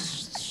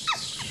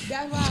 2005?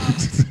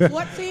 That's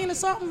 14 or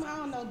something? I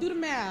don't know. Do the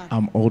math.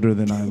 I'm older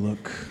than I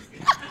look.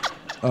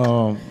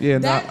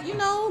 That, you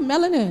know,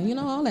 melanin, you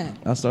know, all that.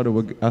 I started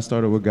with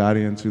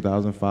Gotti in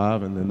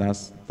 2005, and then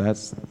that's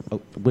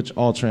which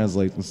all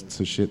translates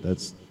to shit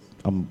that's,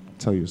 I'm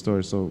telling you a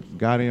story. So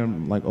Gotti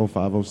in like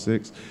 05,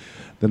 06.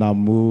 Then I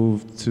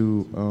moved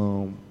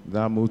to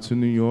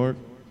New York.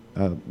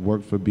 I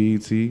worked for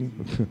BET.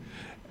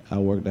 I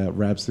worked at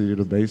Rap City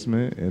The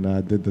Basement, and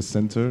I did the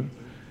Center.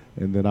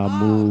 And then I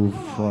moved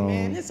from.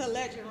 Man, it's a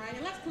legend,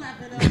 right? Let's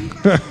clap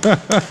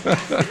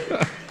it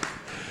up.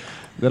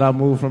 Then I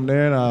moved from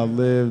there, and I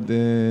lived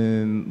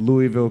in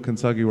Louisville,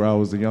 Kentucky, where I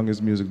was the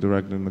youngest music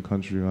director in the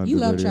country. You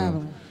love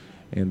traveling.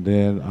 And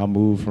then I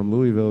moved from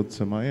Louisville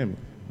to Miami,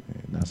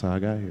 and that's how I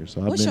got here.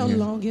 So what's your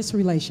longest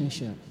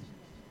relationship?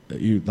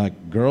 You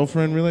like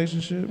girlfriend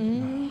relationship?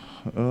 Mm-hmm.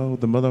 Oh,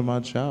 the mother of my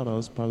child. I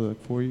was probably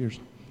like 4 years.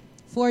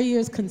 4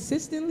 years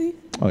consistently?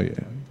 Oh yeah.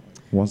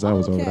 Once that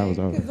was over, that was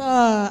over.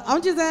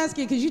 I'm just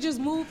asking because you just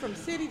moved from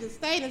city to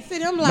state and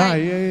city. I'm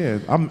like, yeah.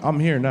 I'm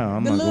here now.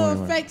 I'm the not little going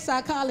anywhere. fake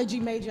psychology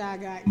major I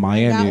got.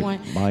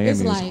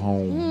 Miami's like,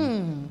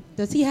 home.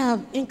 Does he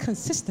have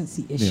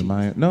inconsistency issues?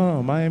 Yeah,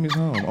 no, Miami's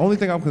home. Only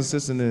thing I'm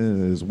consistent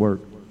in is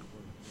work.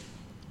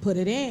 Put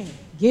it in.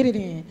 Get it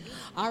in.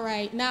 All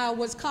right. Now,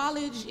 was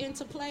college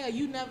into play or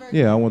you never?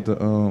 Yeah, I went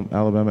to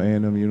Alabama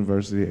A&M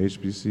University,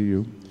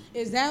 HBCU.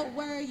 Is that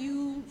where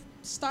you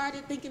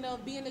started thinking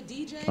of being a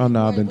DJ? Oh,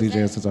 no, I've been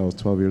DJing since I was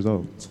 12 years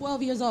old.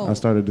 12 years old. I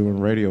started doing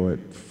radio at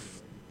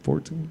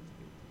 14.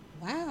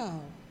 Wow.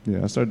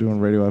 Yeah, I started doing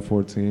radio at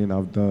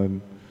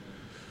 14.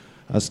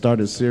 I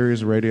started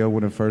Sirius Radio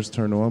when it first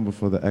turned on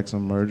before the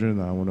XM merger, and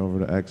I went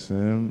over to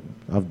XM.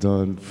 I've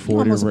done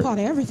 40 part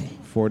of everything.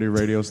 40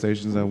 radio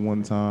stations at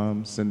one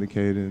time,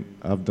 syndicated.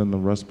 I've done the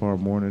Russ Parr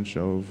Morning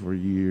Show for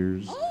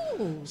years.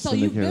 Oh, so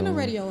you've been a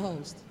radio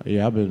host?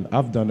 Yeah,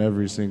 I've done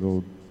every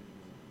single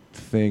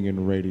thing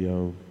in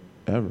radio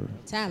ever.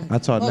 Talent. I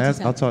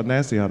taught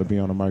Nasty how to be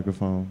on a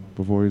microphone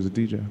before he was a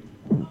DJ.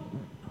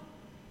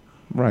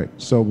 Right.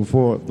 So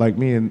before, like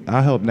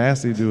I helped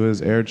Nasty do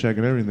his air check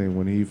and everything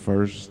when he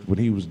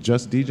was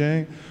just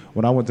DJing.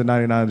 When I went to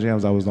 99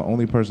 Jams, I was the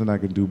only person that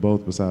could do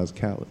both besides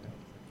Khaled.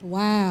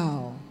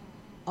 Wow.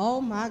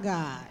 Oh my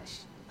gosh.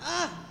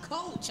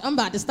 Coach. I'm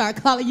about to start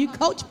calling you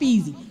Coach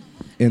Feezy.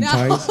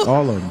 Entice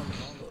all of them.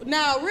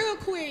 Now, real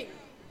quick,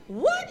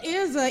 what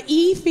is a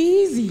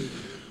Efeezy?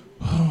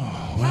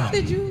 Oh, wow. How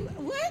did you,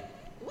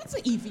 what's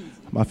an Efeezy?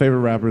 My favorite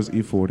rapper is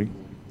E40.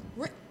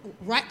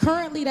 Right,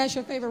 currently, that's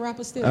your favorite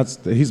rapper still?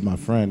 He's my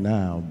friend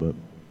now, but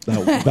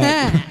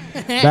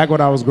back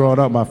when I was growing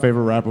up, my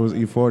favorite rapper was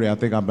E40. I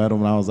think I met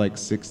him when I was like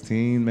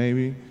 16,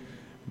 maybe. And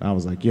I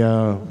was like,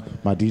 yeah,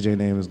 my DJ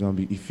name is going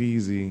to be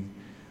Efeezy,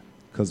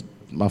 because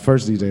my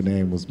first DJ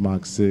name was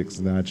Mach 6,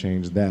 and then I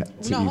changed that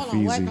to Efeezy. Hold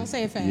on, what? Don't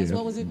say it fast. Yeah,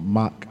 what was it?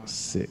 Mach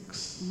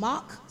 6.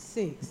 Mach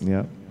 6?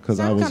 Yeah, because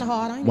I was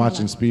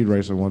watching Speed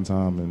Racer one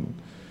time, and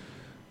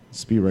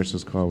Speed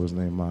Racer's car was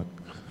named Mach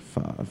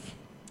 5.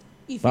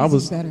 I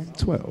was better.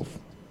 12.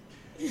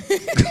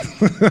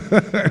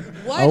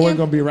 I wasn't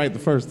gonna be right the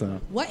first time.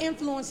 What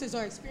influences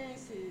or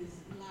experiences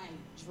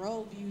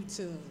drove you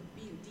to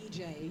be a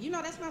DJ? You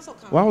know, that's not so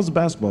common. Well, I was a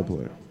basketball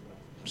player,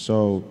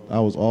 so I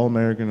was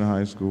All-American in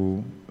high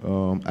school.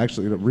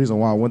 Actually, the reason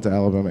why I went to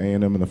Alabama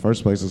A&M in the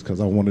first place is because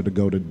I wanted to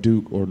go to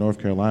Duke or North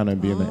Carolina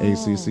and be in the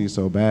ACC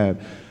so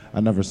bad. I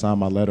never signed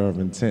my letter of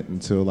intent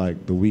until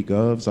like the week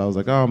of, so I was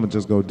like, I'm gonna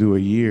just go do a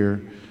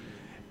year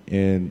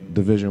in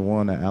Division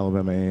I at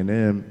Alabama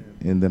A&M,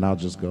 and then I'll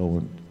just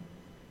go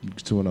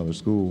to another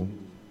school.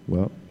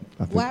 Well,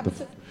 I think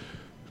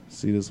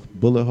see this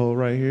bullet hole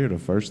right here? The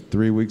first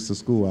 3 weeks of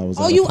school, I was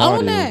at a party. You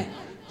own that?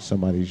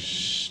 Somebody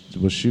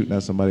was shooting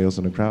at somebody else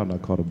in the crowd, and I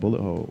caught a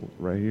bullet hole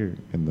right here.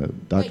 And the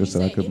doctor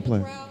said I couldn't play.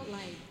 Crowd,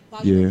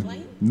 while you were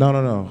playing?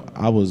 No.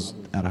 I was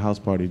at a house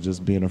party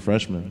just being a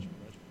freshman.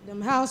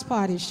 Them house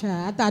parties,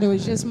 child. I thought it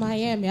was just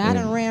Miami. I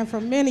done ran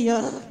from many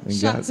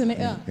shots in the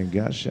air. And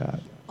got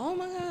shot. Oh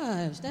my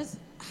gosh, that's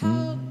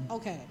how.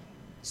 Okay,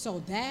 so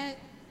that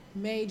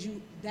made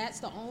you. That's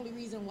the only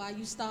reason why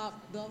you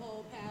stopped the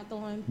whole path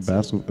on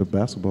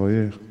basketball.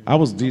 Yeah, I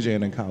was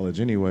DJing in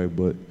college anyway,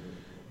 but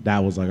that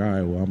was like, all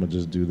right, well, I'm gonna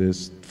just do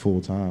this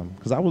full time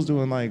because I was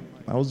doing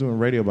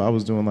radio, but I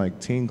was doing like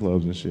teen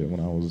clubs and shit when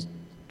I was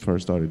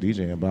first started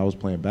DJing. But I was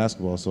playing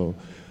basketball, so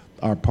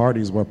our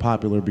parties were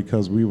popular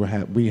because we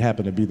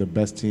happened to be the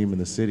best team in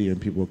the city, and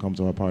people would come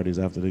to our parties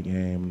after the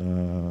game.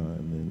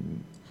 And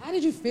then. How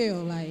did you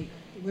feel?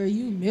 Were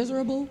you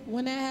miserable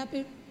when that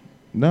happened?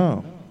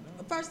 No.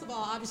 First of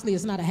all, obviously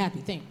it's not a happy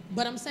thing.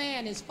 But I'm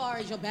saying as far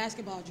as your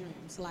basketball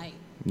dreams,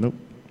 Nope.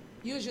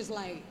 You was just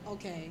like,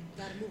 okay,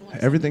 gotta move on.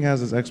 Everything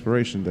has its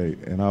expiration date,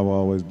 and I've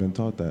always been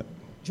taught that.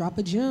 Drop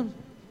a gem.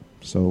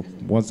 So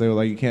once they were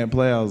like, you can't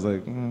play, I was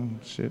like,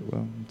 shit,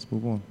 well, let's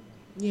move on.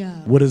 Yeah.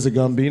 What is it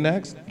gonna be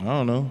next? I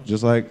don't know.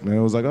 Just like, and it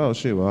was like, oh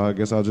shit, well, I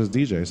guess I'll just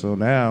DJ. So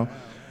now,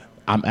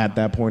 I'm at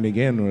that point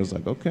again where it's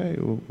like, okay,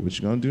 well, what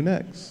you gonna do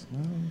next?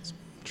 Well, let's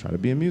try to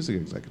be a music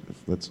executive.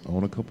 Let's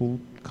own a couple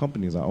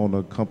companies. I own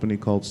a company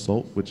called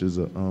Salt, which is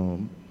a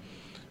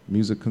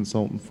music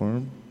consultant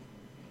firm,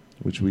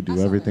 which we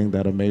do everything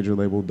that a major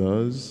label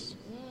does,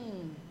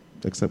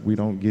 except we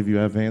don't give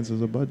you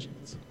advances or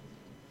budgets.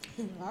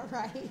 All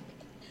right.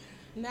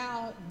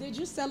 Now, did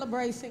you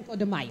celebrate Cinco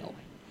de Mayo?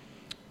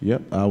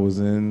 Yep, I was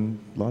in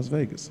Las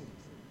Vegas.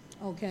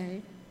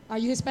 Okay. Are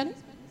you Hispanic?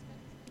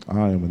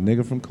 I am a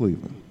nigga from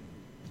Cleveland.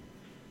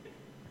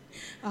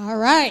 All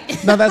right.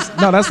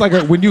 That's like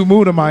when you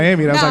move to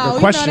Miami, that's like a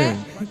question. You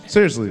know that?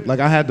 Seriously, like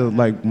I had to,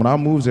 like when I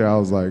moved here, I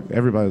was like,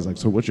 everybody's like,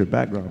 so what's your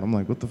background? I'm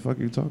like, what the fuck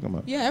are you talking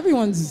about? Yeah,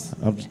 everyone's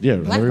black,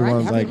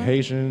 everyone's right? like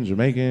Haitian,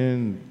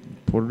 Jamaican,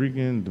 Puerto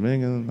Rican,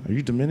 Dominican. Are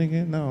you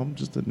Dominican? No, I'm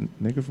just a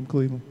nigga from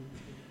Cleveland.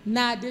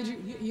 Nah,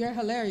 you're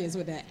hilarious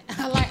with that.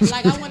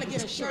 like I want to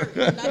get a shirt.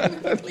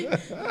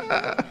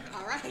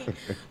 All right.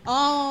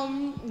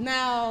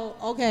 Now,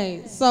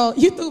 okay, so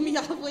you threw me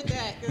off with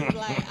that because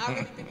like I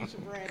really think you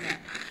should brand that.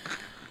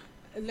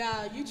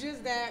 Now you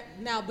just that.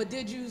 Now, but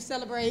did you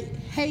celebrate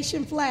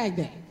Haitian Flag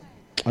Day?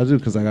 I do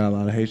because I got a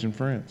lot of Haitian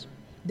friends.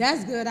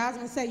 That's good. I was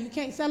gonna say you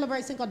can't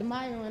celebrate Cinco de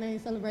Mayo and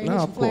ain't celebrate No,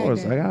 Haitian of Flag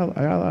course. Day. I got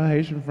a lot of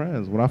Haitian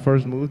friends. When I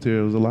first moved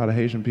here, it was a lot of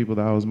Haitian people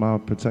that was my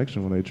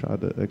protection when they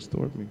tried to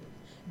extort me.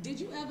 Did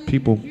you ever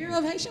hear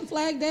of Haitian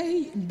Flag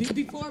Day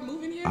before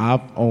moving here? I've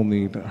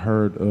only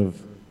heard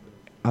of,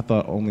 I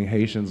thought only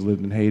Haitians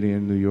lived in Haiti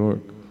and New York.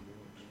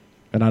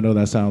 And I know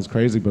that sounds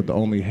crazy, but the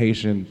only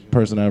Haitian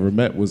person I ever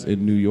met was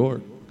in New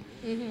York.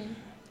 Mm-hmm.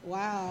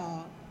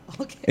 Wow.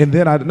 Okay. And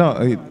then I'm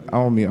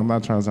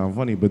not trying to sound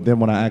funny, but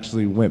then when I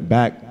actually went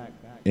back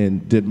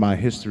and did my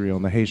history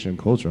on the Haitian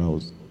culture, I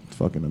was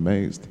fucking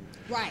amazed.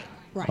 Right.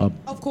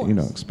 Of course. You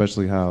know,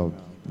 especially how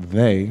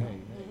they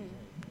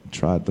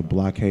tried to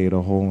blockade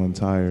a whole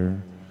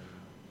entire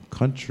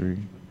country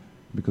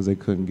because they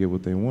couldn't get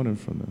what they wanted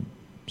from them.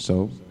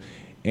 So,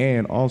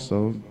 and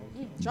also,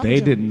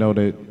 they didn't know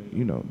that,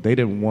 you know, they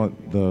didn't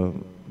want the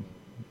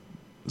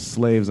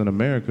slaves in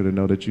America to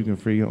know that you can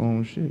free your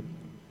own shit.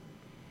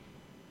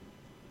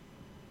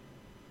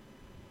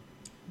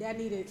 That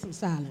needed some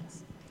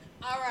silence.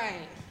 All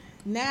right.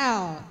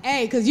 Now,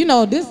 hey, because you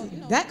know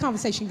that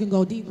conversation can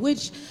go deep,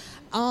 which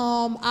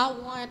I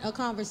want a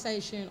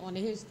conversation on the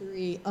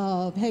history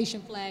of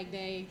Haitian Flag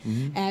Day,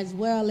 as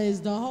well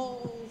as the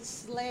whole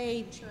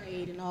slave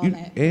trade and all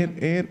that.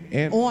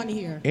 And on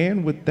here.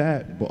 And with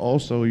that, but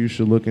also you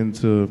should look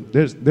into,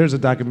 there's a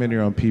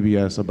documentary on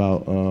PBS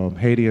about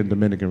Haiti and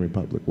Dominican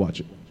Republic. Watch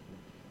it.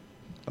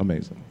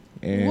 Amazing.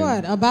 And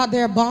what, about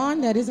their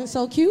bond that isn't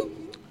so cute?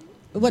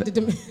 What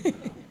the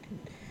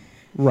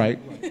right,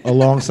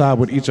 alongside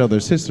with each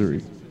other's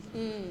history.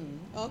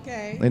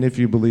 Okay. And if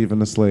you believe in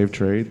the slave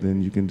trade,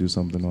 then you can do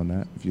something on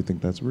that if you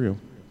think that's real.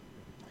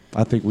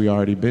 I think we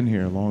already been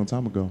here a long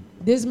time ago.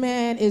 This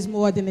man is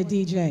more than a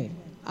DJ,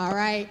 all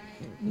right?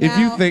 Now, if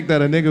you think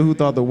that a nigga who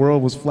thought the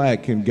world was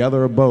flat can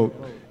gather a boat,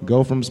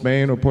 go from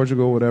Spain or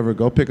Portugal or whatever,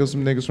 go pick up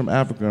some niggas from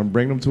Africa and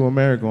bring them to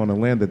America on a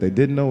land that they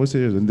didn't know was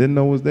his and didn't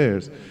know was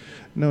theirs.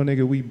 No,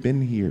 nigga, we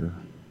been here.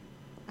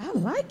 I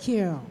like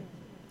him.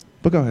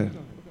 But go ahead.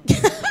 I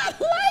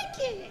like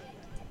it.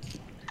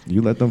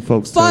 You let them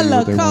folks tell you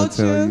what they want to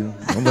tell you.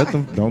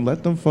 Don't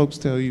let them folks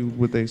tell you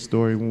what they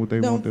story and what they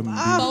want them to do.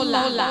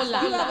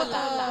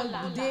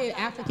 You did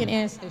African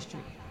ancestry?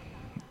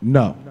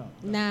 No.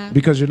 Nah.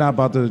 Because you're not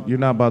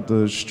about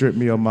to strip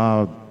me of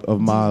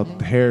my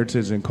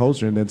heritage and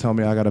culture and then tell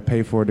me I got to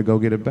pay for it to go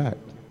get it back.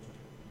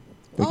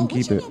 They can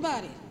keep what you it. know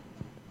about it?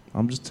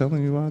 I'm just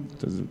telling you,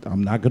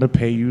 I'm not going to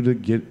pay you to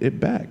get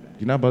it back.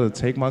 You're not about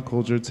to take my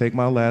culture, take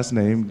my last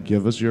name,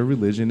 give us your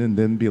religion, and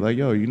then be like,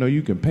 yo, you know,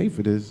 you can pay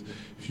for this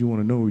if you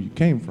want to know where you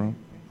came from.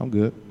 I'm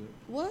good.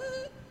 What?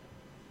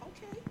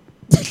 Okay.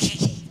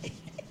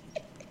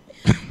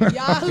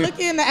 Y'all look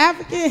into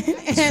African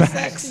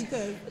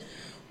ancestry.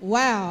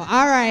 Wow.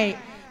 All right.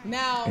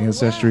 Now.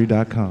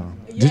 Ancestry.com.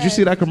 Yes. Did you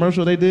see that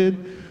commercial they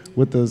did?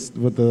 With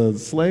the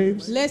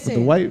slaves?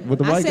 Listen, with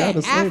the white guy, I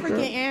the said slave African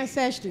girl?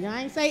 Ancestry.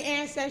 I ain't say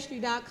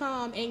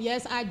Ancestry.com. And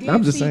yes, I did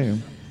I'm just see,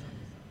 saying.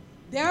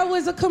 There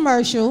was a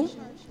commercial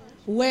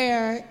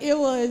where it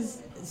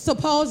was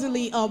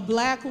supposedly a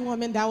black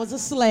woman that was a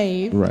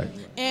slave. Right.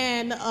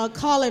 And a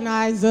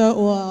colonizer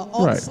or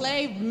a Right.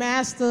 slave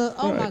master.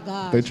 Oh, Right. my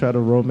God. They tried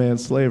to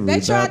romance slavery. They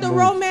tried Bad to move.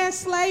 romance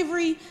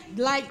slavery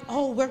like,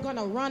 oh, we're going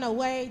to run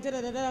away,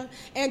 da-da-da-da.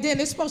 And then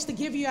it's supposed to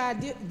give you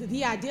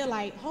the idea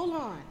like, hold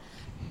on.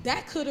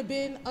 That could have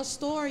been a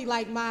story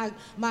like my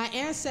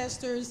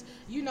ancestors,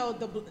 you know,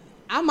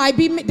 I might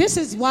be, this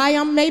is why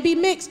I'm maybe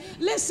mixed.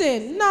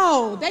 Listen,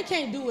 no, they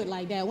can't do it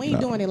like that. We ain't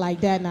doing it like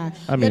that now.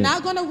 You're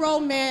not going to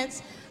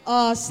romance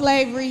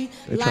slavery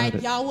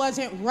like y'all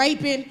wasn't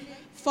raping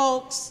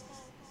folks,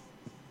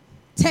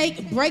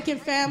 breaking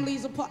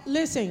families apart.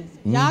 Listen,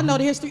 y'all know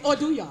the history, or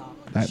do y'all?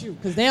 Shoot,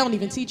 because they don't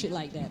even teach it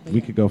like that. We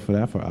could go for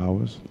that for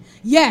hours.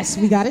 Yes,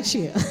 we got to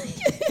chill.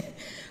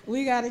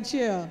 We got to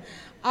chill.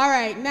 All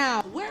right,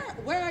 now,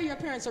 where are your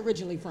parents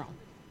originally from?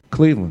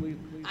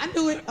 Cleveland. I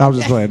knew it. I'm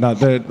just playing. No,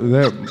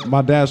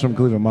 my dad's from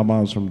Cleveland. My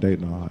mom's from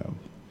Dayton, Ohio.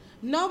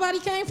 Nobody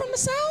came from the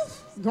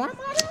South?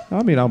 Grandmother?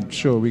 I mean, I'm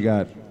sure we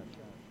got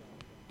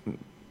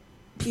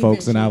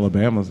folks in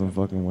Alabama some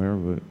fucking where,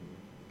 but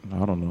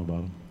I don't know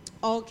about them.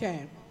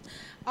 Okay.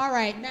 All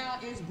right. Now,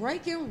 is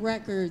breaking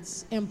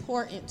records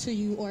important to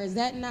you, or is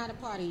that not a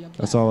part of your platform?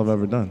 That's all I've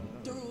ever done.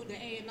 Through the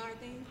A&R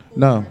thing?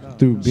 No,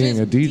 through being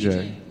a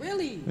DJ.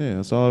 Really? Yeah,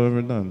 that's all I've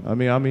ever done. I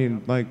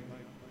mean, like,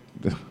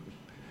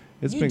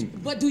 it's been.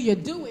 But do you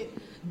do it?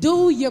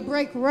 Do you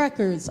break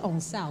records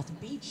on South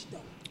Beach, though?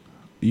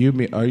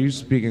 Are you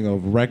speaking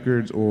of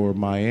records or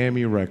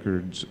Miami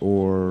records,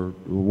 or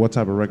what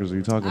type of records are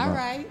you talking about? All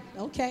right.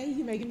 Okay.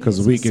 You making me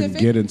Because we can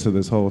get into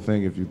this whole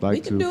thing if you'd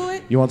like to. We can do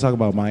it. You want to talk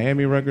about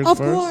Miami records of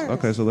first? Of course.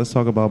 Okay, so let's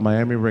talk about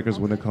Miami records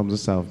when it comes to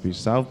South Beach.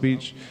 South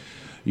Beach,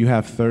 you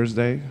have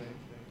Thursday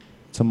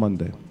to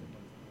Monday,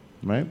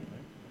 right?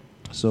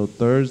 So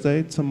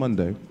Thursday to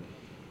Monday,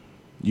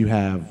 you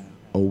have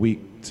a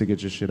week to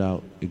get your shit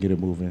out and get it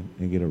moving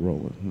and get it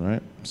rolling,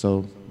 right?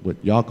 So what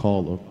y'all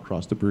call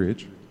across the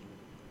bridge.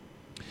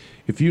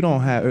 If you don't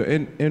have,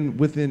 and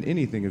within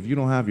anything, if you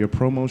don't have your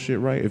promo shit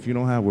right, if you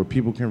don't have where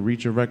people can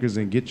reach your records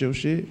and get your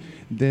shit,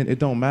 then it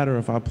don't matter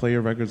if I play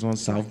your records on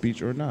South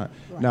Beach or not.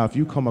 Right. Now, if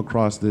you come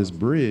across this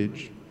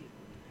bridge,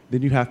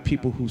 then you have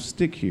people who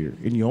stick here,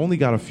 and you only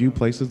got a few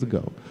places to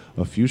go,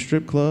 a few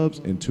strip clubs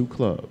and 2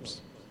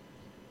 clubs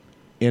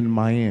in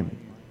Miami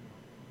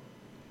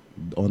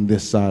on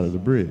this side of the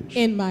bridge.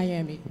 In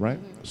Miami. Right?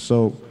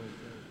 So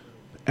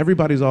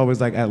everybody's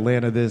always like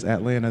Atlanta this,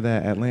 Atlanta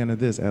that, Atlanta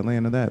this,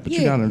 Atlanta that. But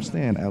you gotta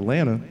understand,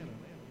 Atlanta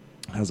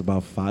has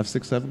about 5,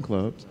 6, 7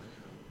 clubs.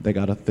 They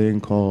got a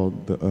thing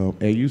called the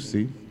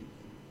AUC,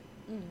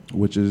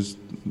 which is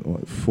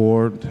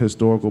 4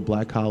 historical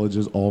black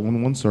colleges all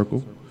in one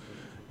circle.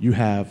 You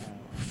have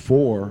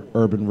 4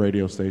 urban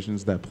radio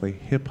stations that play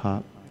hip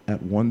hop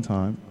at one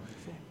time.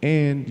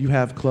 And you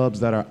have clubs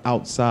that are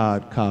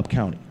outside Cobb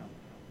County.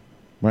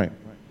 Right.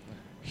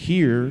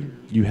 Here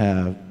you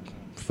have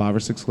 5 or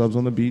 6 clubs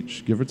on the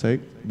beach, give or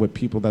take, with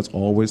people that's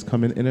always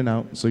coming in and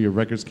out, so your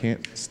records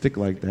can't stick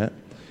like that.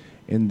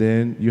 And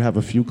then you have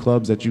a few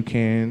clubs that you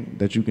can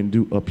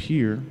do up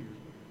here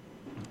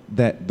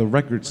that the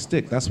records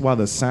stick. That's why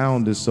the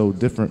sound is so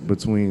different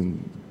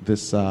between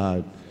this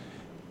side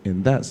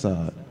and that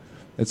side.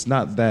 It's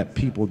not that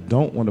people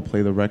don't want to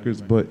play the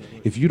records, but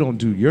if you don't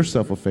do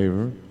yourself a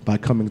favor by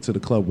coming to the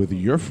club with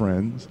your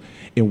friends,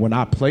 and when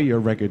I play your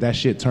record, that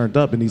shit turned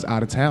up, and these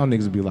out-of-town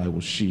niggas be like,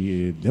 well,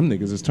 shit, them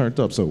niggas is turned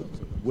up, so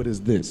what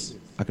is this?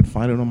 I can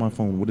find it on my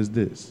phone. What is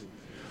this?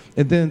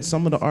 And then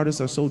some of the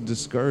artists are so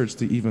discouraged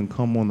to even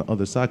come on the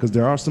other side, because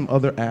there are some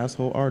other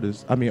asshole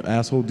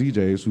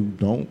DJs who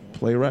don't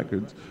play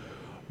records.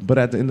 But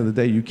at the end of the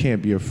day, you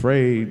can't be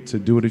afraid to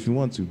do it if you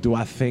want to. Do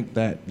I think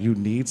that you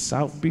need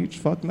South Beach?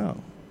 Fuck no.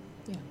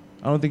 Yeah.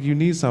 I don't think you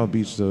need South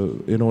Beach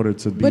in order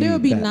to be. But it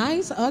would be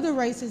nice. Other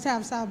races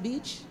have South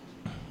Beach.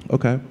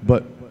 Okay,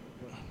 but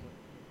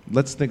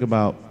let's think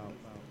about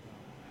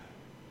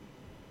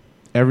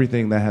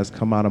everything that has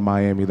come out of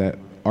Miami that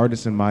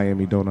artists in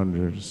Miami don't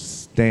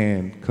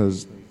understand,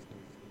 because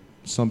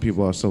some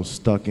people are so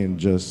stuck in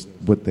just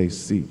what they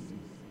see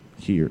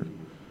here.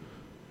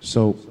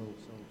 So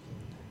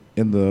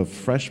in the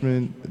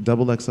freshman,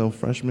 XXL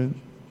freshman,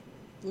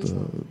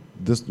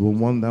 the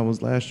one that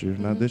was last year,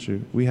 not this year,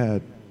 we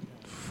had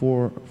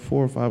four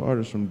or five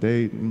artists from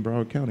Dade and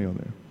Broward County on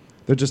there.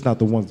 They're just not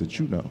the ones that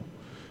you know.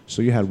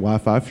 So you had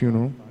Wi-Fi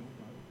Funeral,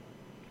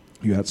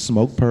 you had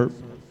Smoke Perp.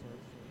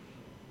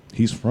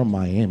 He's from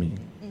Miami.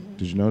 Mm-hmm.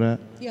 Did you know that?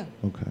 Yeah.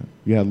 Okay.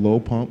 You had Lil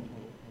Pump,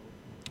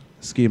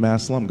 Ski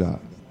Mask Slum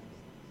God.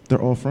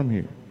 They're all from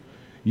here.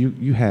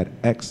 You had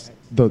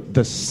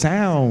the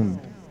sound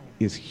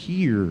is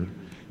here.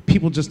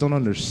 People just don't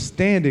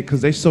understand it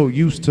because they're so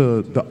used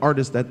to the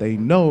artists that they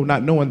know,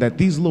 not knowing that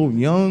these little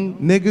young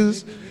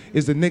niggas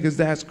is the niggas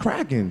that's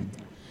cracking.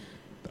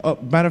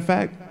 Matter of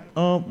fact,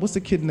 what's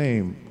the kid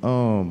name?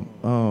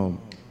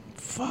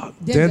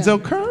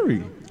 Denzel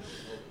Curry.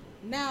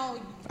 Now,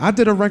 I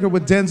did a record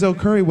with Denzel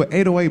Curry with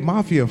 808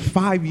 Mafia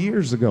 5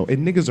 years ago,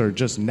 and niggas are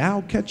just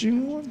now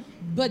catching on.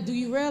 But do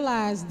you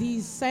realize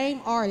these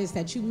same artists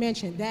that you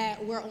mentioned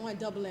that were on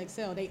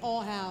XXL, they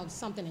all have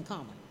something in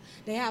common.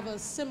 They have a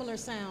similar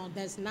sound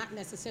that's not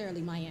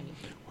necessarily Miami.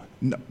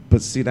 No,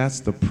 but see, that's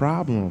the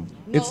problem.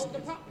 No,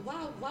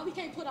 why we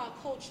can't put our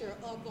culture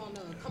up on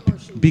the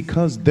commercials?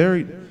 Because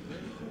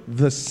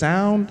the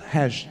sound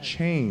has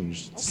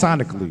changed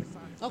sonically.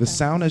 Okay. The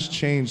sound has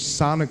changed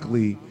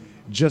sonically,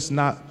 just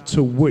not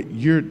to what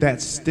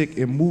that stick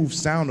and move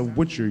sound of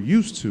what you're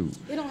used to.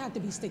 It don't have to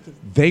be sticky.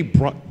 They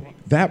brought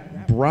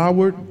that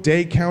Broward,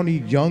 Dade County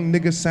young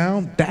nigga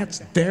sound, that's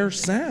their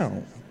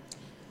sound.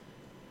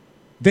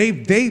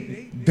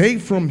 They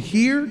from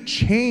here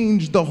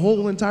changed the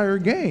whole entire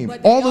game.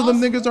 All of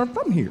them niggas are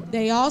from here.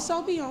 They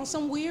also be on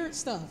some weird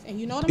stuff, and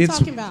you know what I'm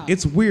talking about.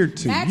 It's weird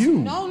to you.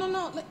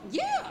 No.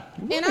 Yeah,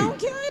 right. And I don't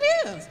care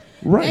it is.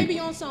 Right. They be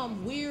on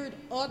some weird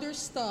other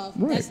stuff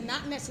that's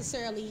not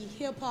necessarily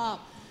hip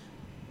hop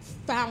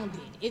found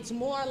it. It's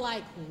more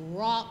like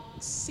rock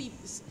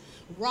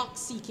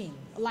seeking.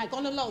 Like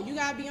on the low, you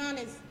gotta be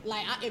honest.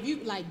 Like if you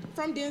like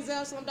from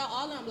Denzel, Slumdog,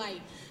 all of them,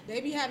 like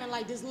they be having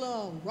like this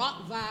little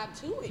rock vibe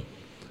to it.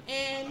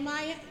 And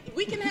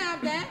we can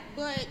have that,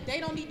 but they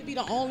don't need to be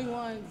the only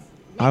ones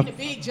making it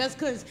big just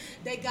because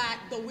they got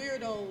the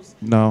weirdos.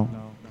 No.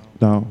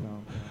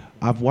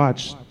 I've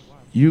watched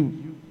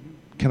you.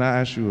 Can I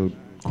ask you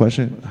a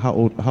question? How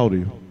old are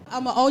you?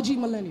 I'm an OG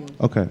millennial.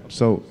 Okay,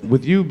 so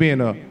with you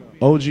being a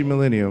OG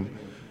millennium,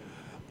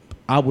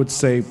 I would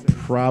say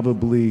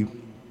probably,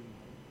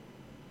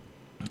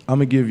 I'm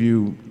gonna give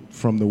you,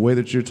 from the way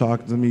that you're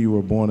talking to me, you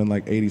were born in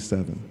like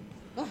 87.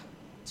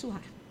 Too high.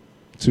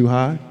 Too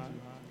high?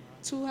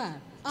 Too high.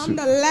 I'm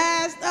the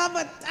last of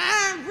a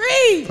dying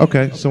breed.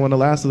 Okay, so in the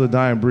last of the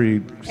dying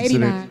breed.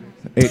 89.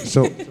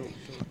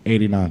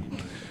 89.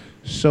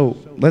 So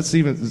let's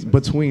even,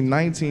 between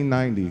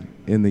 1990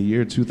 and the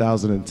year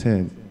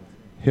 2010,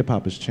 hip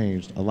hop has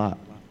changed a lot.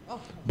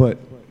 But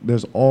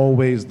there's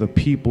always the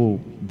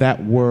people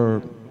that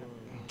were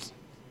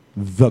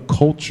the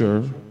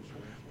culture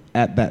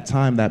at that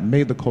time that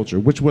made the culture,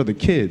 which were the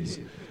kids.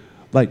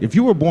 Like if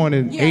you were born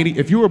in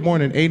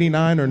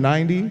 89 or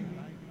 90,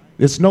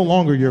 it's no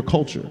longer your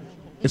culture.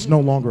 It's no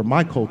longer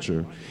my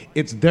culture.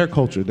 It's their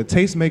culture. The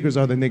tastemakers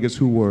are the niggas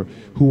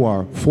who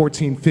are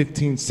 14,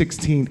 15,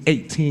 16,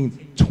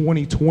 18,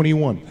 20,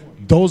 21.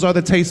 Those are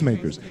the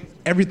tastemakers.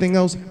 Everything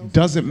else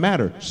doesn't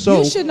matter. So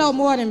you should know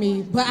more than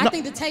me, but I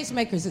think the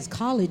tastemakers is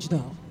college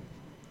though.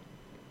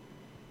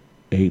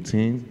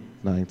 18,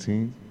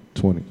 19,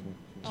 20,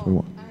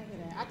 21. I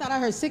heard that. I thought I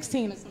heard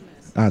 16 or something.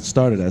 I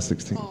started at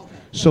 16. Oh, okay.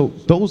 So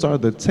those are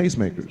the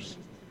tastemakers.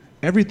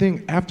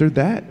 Everything after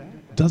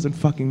that doesn't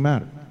fucking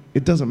matter.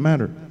 It doesn't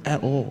matter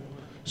at all.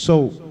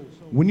 So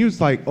when you're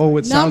like, oh,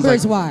 it sounds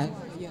like... Numbers-wise.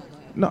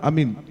 No, I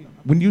mean,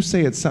 when you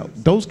say it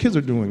sounds... Those kids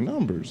are doing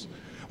numbers.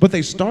 But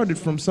they started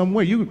from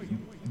somewhere.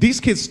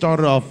 These kids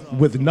started off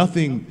with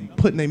nothing,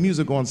 putting their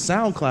music on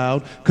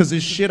SoundCloud, because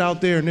there's shit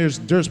out there and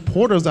there's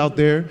portals out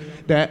there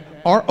that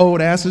our old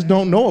asses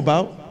don't know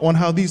about on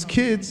how these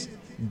kids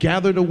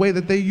gather the way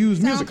that they use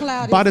music.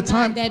 SoundCloud by the is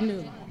time, not that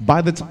new.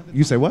 By the time...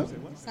 You say what?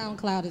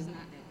 SoundCloud is not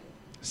that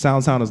new.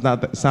 SoundCloud is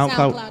not that...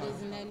 SoundCloud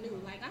isn't that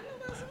new. Like, I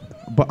know about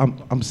something.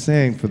 But I'm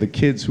saying for the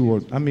kids who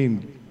are... I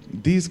mean...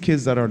 These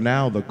kids that are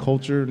now the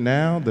culture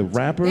now, the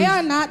rappers... They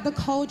are not the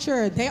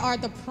culture. They are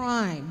the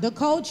prime. The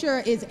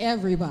culture is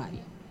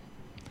everybody.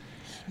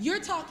 You're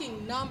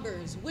talking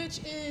numbers, which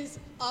is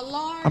a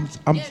large...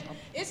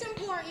 it's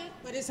important,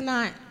 but it's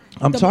not.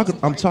 I'm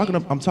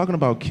talking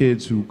about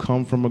kids who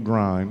come from a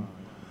grind,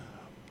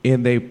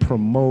 and they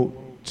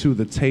promote to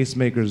the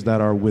tastemakers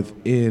that are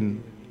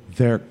within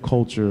their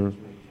culture,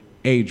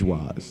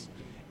 age-wise.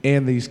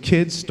 And these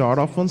kids start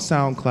off on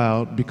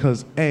SoundCloud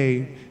because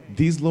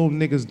these little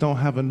niggas don't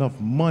have enough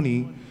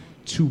money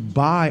to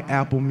buy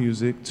Apple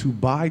Music, to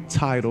buy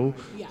Tidal,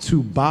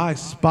 to buy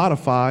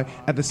Spotify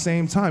at the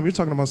same time. You're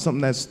talking about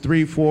something that's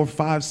 $3, $4,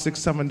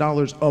 $5, $6,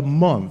 $7 a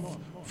month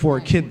for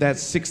a kid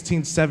that's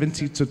 16,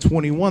 17 to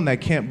 21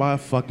 that can't buy a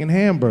fucking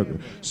hamburger.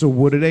 So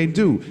what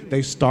do?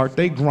 They start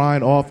they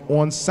grind off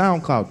on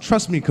SoundCloud.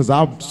 Trust me, because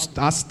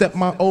I stepped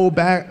my old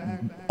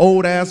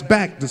ass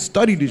back to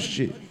study this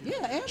shit.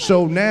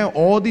 So now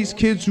all these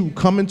kids who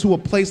come into a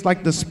place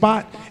like The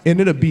Spot, and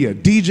it'll be a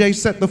DJ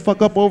set the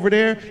fuck up over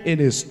there, and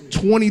it's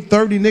 20,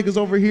 30 niggas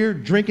over here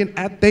drinking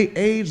at their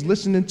age,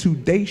 listening to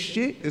they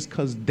shit, is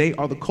because they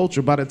are the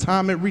culture. By the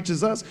time it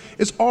reaches us,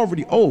 it's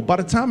already old. By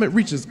the time it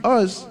reaches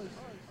us,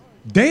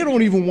 they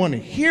don't even want to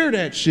hear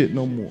that shit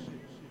no more.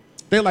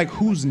 They're like,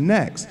 who's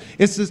next?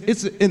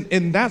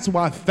 And that's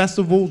why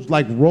festivals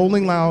like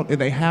Rolling Loud,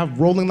 and they have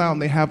Rolling Loud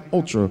and they have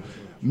Ultra,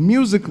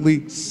 musically,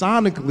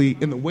 sonically,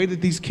 and the way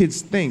that these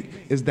kids think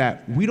is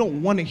that we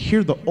don't want to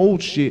hear the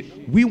old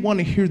shit, we want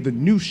to hear the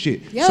new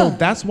shit. Yeah. So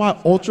that's why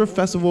Ultra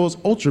Festival is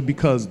Ultra,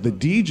 because the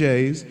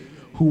DJs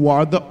who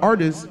are the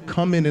artists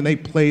come in and they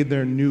play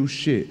their new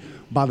shit.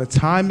 By the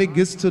time it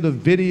gets to the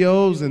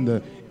videos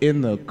and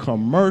in the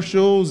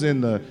commercials, in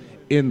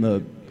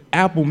the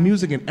Apple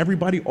Music, and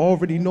everybody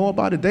already know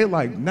about it, they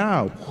like,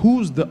 now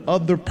who's the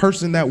other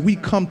person that we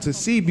come to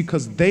see,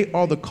 because they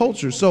are the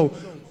culture. So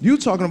you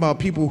talking about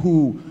people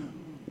who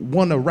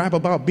want to rap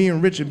about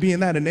being rich and being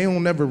that, and they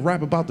don't ever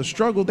rap about the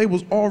struggle. They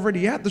was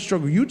already at the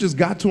struggle. You just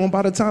got to them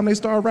by the time they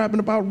started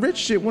rapping about rich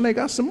shit when they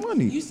got some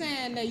money. You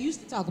saying they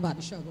used to talk about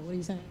the struggle? What are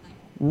you saying?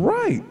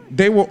 Right.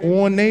 They were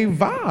on their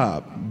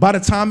vibe. By the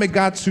time it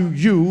got to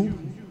you,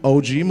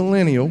 OG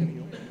millennial,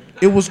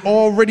 it was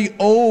already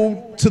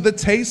old to the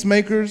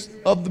tastemakers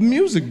of the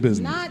music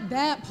business. Not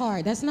that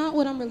part. That's not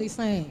what I'm really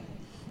saying.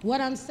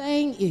 What I'm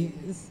saying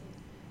is,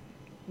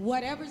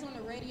 whatever's on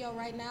the radio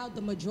right now,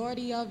 the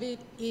majority of it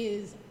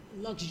is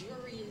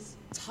luxurious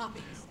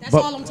topics. That's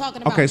all I'm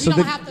talking about. Okay,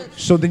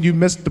 so then you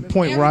missed the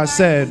point where I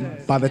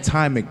said by the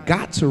time it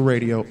got to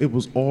radio, it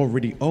was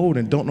already old,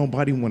 and don't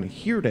nobody want to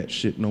hear that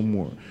shit no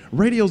more.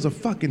 Radio's a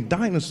fucking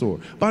dinosaur.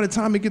 By the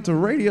time it get to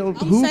radio,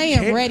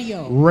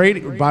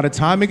 radio. By the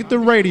time it get to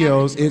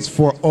radios, it's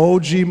for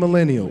OG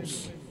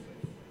millennials.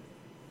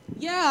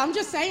 Yeah, I'm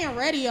just saying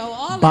radio.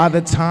 All By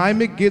that. the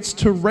time it gets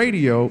to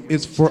radio,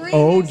 it's for Streaming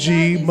OG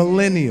services,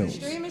 millennials.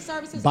 Streaming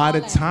services. By all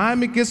the that.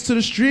 time it gets to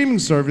the streaming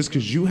service,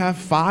 because you have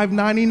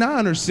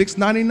 $5.99 or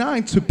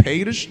 $6.99 to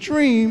pay to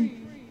stream,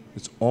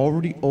 it's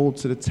already old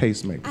to the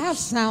tastemaker. I have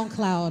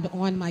SoundCloud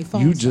on my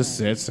phone. You just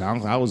said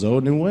SoundCloud was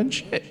old and wasn't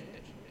shit.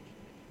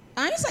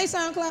 I didn't say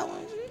SoundCloud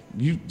wasn't shit.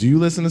 Do you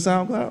listen to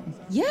SoundCloud?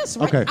 Yes,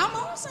 right. Okay. I'm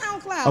on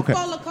SoundCloud. Okay.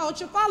 Follow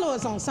Culture. Follow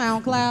us on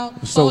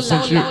SoundCloud. So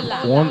since you're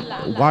on,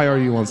 why are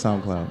you on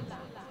SoundCloud?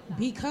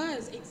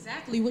 Because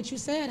exactly what you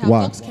said, how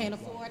Why? folks can't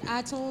afford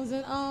iTunes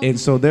and And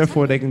so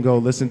therefore they can go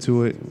listen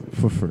to it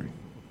for free.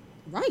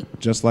 Right.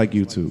 Just like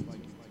YouTube.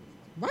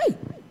 Right.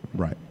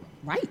 Right.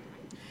 Right.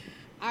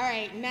 All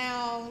right,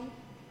 now.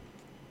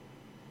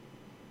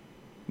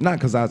 Not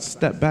because I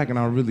stepped back and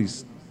I really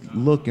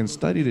look and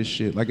study this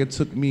shit. Like it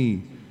took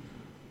me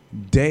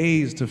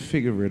days to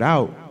figure it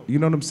out. You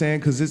know what I'm saying?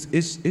 Because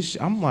it's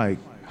I'm like,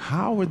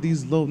 how are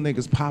these little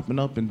niggas popping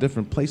up in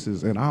different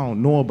places and I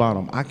don't know about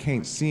them? I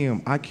can't see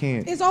them. I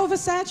can't. It's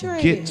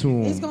oversaturated. Get to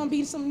 'em. It's gonna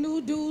be some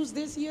new dudes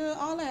this year,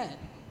 all that.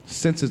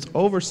 Since it's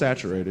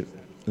oversaturated,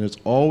 there's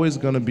always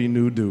gonna be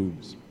new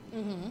dudes.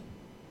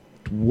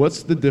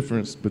 What's the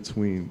difference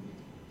between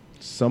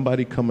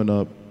somebody coming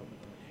up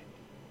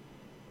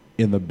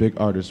in the big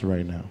artist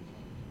right now?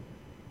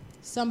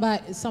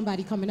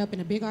 Somebody coming up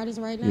in a big artist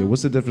right now? Yeah,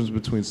 what's the difference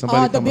between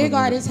somebody The coming big up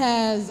artist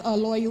has a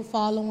loyal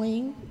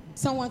following.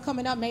 Someone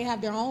coming up may have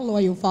their own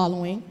loyal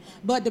following,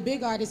 but the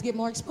big artists get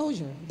more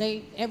exposure.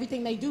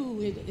 Everything they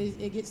do,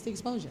 it gets the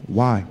exposure.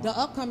 Why? The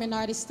upcoming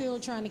artist still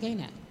trying to gain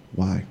that.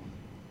 Why?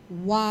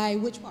 Why?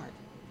 Which part?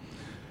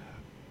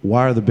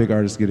 Why are the big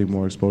artists getting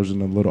more exposure than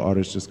the little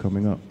artists just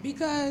coming up?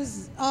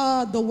 Because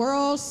the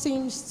world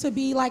seems to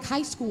be like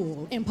high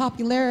school, and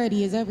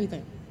popularity is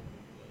everything.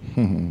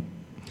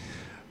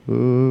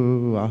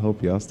 Ooh, I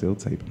hope y'all still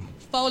taping.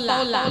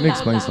 Let me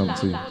explain something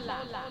to you.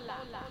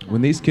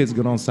 When these kids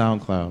get on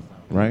SoundCloud,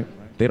 right?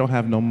 They don't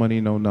have no money,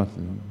 no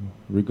nothing.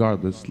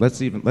 Regardless,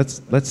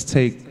 let's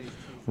take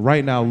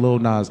right now Lil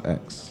Nas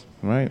X,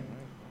 right?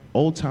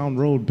 Old Town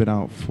Road been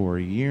out for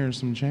a year and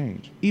some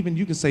change. Even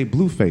you can say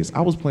Blueface.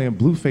 I was playing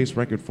Blueface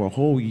record for a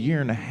whole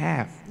year and a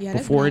half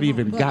before it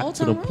even got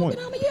to the point.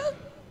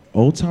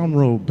 Old Town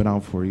Road been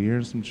out for a year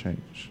and some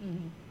change.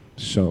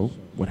 So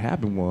what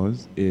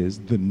happened is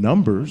the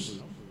numbers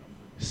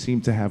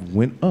seem to have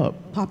went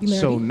up.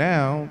 Popularity. So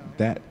now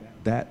that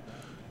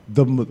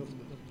the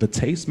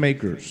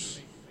tastemakers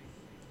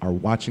are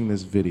watching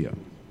this video.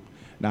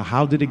 Now,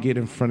 how did it get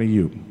in front of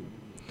you?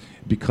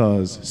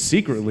 Because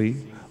secretly,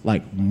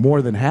 like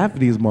more than half of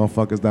these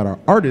motherfuckers that are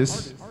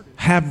artists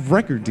have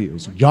record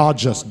deals. Y'all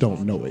just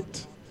don't know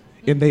it.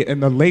 And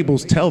the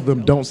labels tell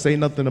them don't say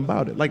nothing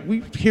about it. Like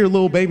we hear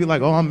Lil Baby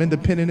like, oh, I'm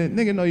independent.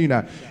 Nigga, no, you're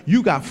not.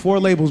 You got four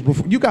labels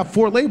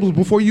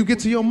before you get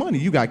to your money.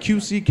 You got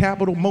QC,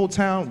 Capital,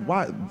 Motown,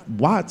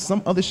 why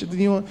some other shit that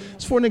you want.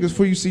 It's 4 niggas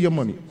before you see your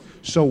money.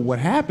 So what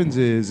happens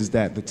is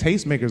that the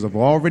tastemakers have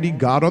already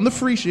got on the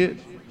free shit.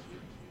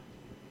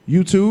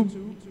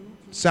 YouTube,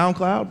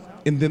 SoundCloud,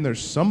 and then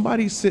there's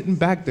somebody sitting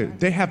back there.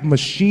 They have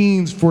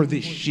machines for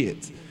this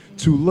shit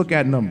to look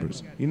at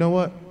numbers. You know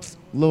what?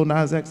 Lil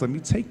Nas X, let me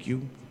take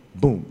you.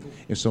 Boom.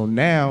 And so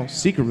now,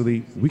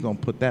 secretly, we gonna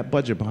put that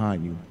budget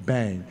behind you.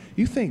 Bang.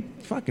 You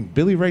think fucking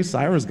Billy Ray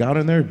Cyrus got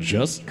in there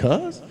just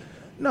cuz?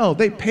 No,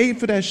 they paid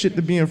for that shit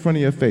to be in front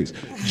of your face.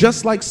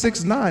 Just like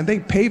 6ix9ine, they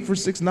paid for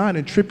 6ix9ine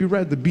and Trippie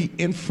Redd to be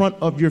in front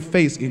of your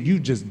face and you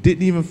just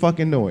didn't even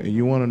fucking know it. And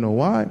you wanna know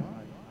why?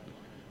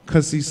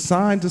 Because he's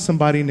signed to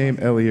somebody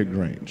named Elliot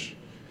Grange.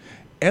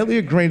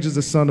 Elliot Grange is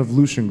the son of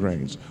Lucian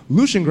Grange.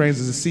 Lucian Grange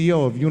is the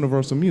CEO of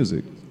Universal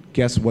Music.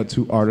 Guess what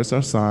 2 artists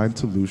are signed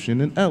to Lucian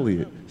and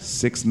Elliot?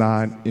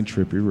 6ix9ine and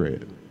Trippie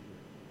Redd.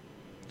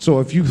 So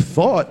if you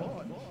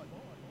thought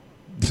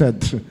that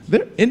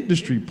they're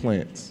industry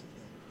plants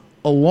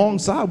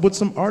alongside with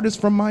some artists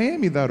from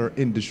Miami that are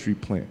industry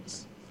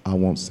plants, I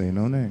won't say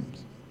no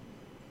names.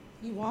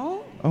 You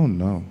won't? Oh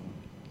no.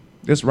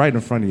 It's right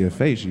in front of your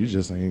face. You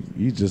just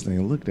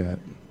ain't looked at.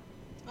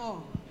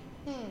 Oh,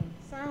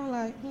 sound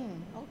like,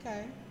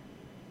 okay.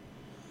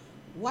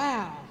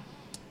 Wow.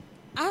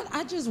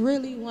 I just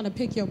really want to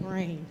pick your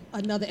brain.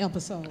 Another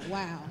episode.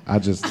 Wow. I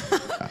just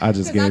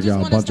gave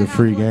y'all a bunch of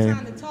free game.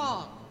 Time to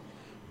talk.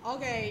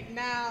 Okay,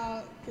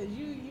 now, because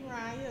you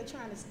around here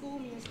trying to school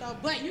me and stuff,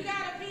 but you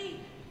gotta be,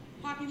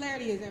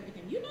 popularity is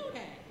everything. You know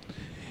that.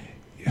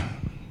 Yeah.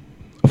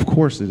 Of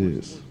course it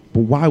is.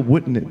 But why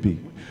wouldn't it be?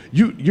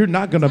 You're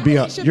not gonna be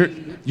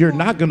you're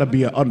not gonna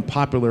be an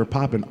unpopular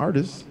poppin'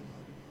 artist.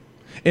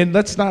 And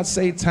let's not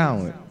say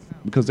talent,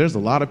 because there's a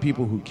lot of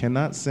people who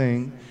cannot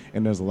sing,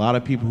 and there's a lot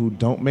of people who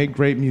don't make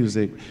great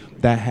music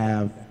that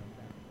have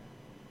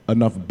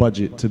enough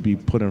budget to be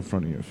put in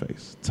front of your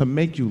face, to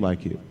make you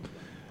like it.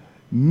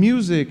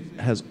 Music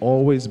has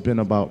always been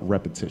about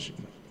repetition.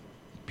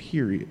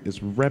 Period.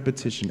 It's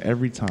repetition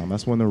every time.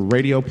 That's when the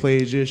radio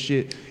plays your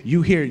shit.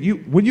 You hear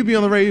when you be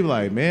on the radio, you're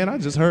like, man, I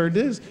just heard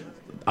this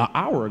an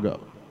hour ago.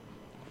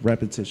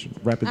 Repetition.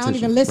 I don't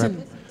even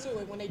listen to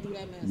it when they do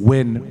that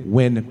mess.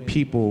 When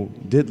people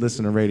did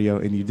listen to radio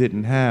and you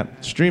didn't have,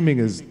 streaming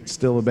is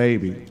still a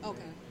baby.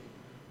 Okay.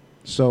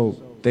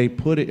 So they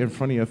put it in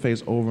front of your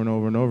face over and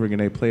over and over again.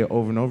 They play it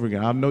over and over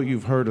again. I know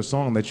you've heard a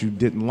song that you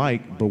didn't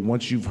like, but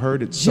once you've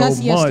heard it so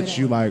much,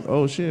 you like,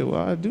 oh shit,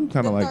 well, I do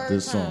kind of like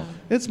this song.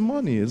 It's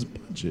money, it's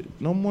budget,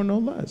 no more, no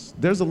less.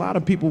 There's a lot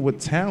of people with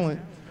talent,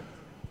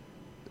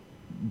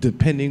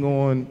 depending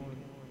on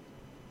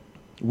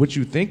what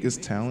you think is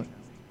talent,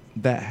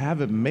 that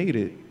haven't made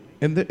it.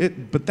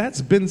 But that's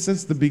been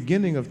since the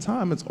beginning of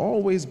time. It's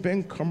always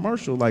been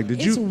commercial. Like,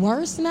 It's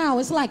worse now.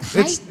 It's like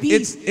hype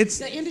beast.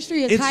 The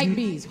industry is hype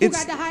beast. Who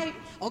got the hype?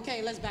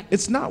 Okay, let's back.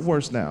 It's not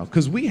worse now,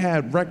 because we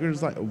had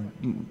records like,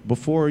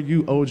 before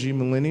you OG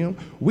Millennium,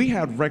 we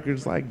had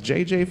records like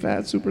JJ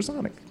Fad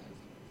Supersonic.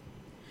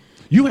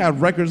 You had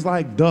records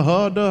like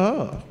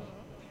Duh.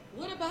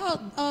 What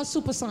about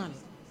Supersonic?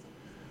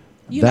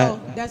 You know,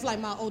 that's like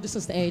my older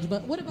sister age,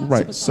 but what about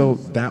Supersonic? So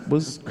that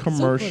was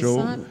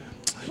commercial.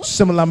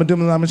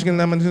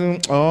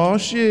 Oh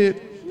shit.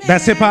 Man,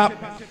 that's hip hop.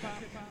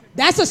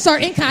 That's a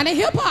certain kind of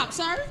hip hop,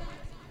 sir.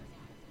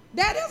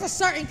 That is a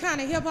certain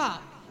kind of hip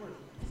hop.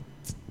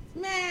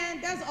 Man,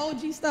 that's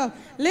OG stuff.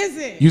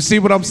 Listen. You see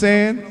what I'm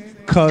saying?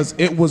 Because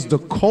it was the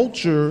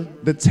culture,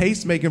 the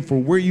taste making for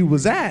where you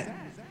was at.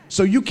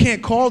 So you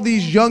can't call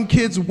these young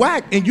kids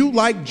whack and you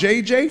like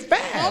JJ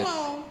Fad. Hold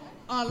on.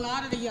 A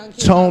lot of the young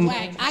kids are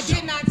whack. I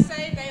did not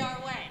say they are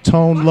whack.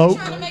 Tone Loc.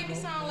 Trying to make me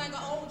sound like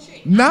an old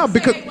chick. Nah,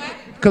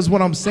 because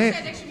what I'm saying. I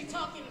said they should be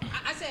talking.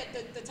 I said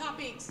the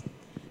topics.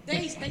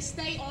 They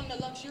stay on the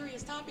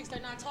luxurious topics. They're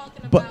not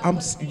talking about.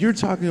 But you're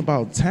talking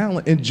about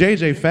talent, and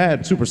JJ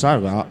Fad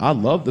Supersonic. I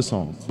love the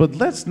song, but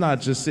let's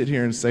not just sit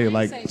here and say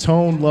like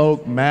Tone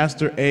Loc,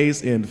 Master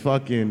Ace, and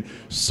fucking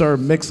Sir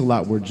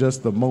Mix-a-Lot were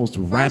just the most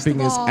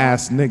rappingest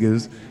ass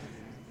niggas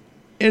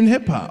in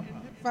hip hop.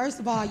 First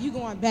of all, you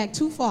going back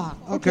too far.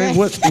 Okay.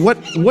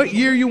 What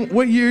year you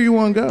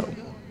want to go?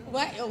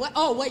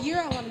 What year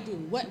I want to do?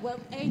 What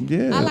age?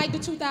 Yeah. I like the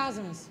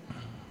 2000s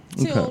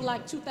till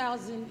like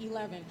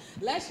 2011.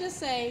 Let's just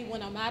say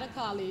when I'm out of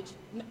college,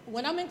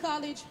 when I'm in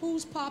college,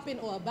 who's popping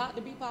or about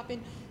to be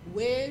popping?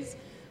 Wiz,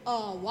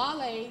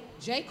 Wale,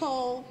 J.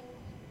 Cole,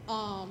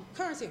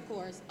 Currency, of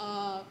course.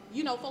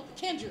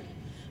 Kendrick.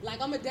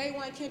 Like, I'm a day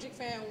one Kendrick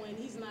fan when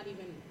he's not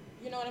even,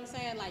 you know what I'm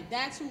saying? Like,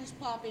 that's who's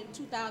popping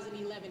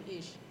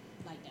 2011-ish,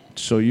 like that.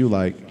 So you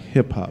like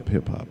hip hop.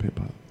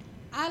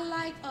 I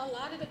like a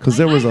lot of the. Because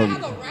there was I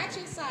have a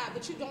ratchet side,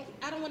 but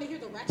I don't want to hear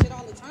the ratchet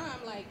all the time.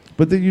 Like.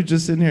 But then you're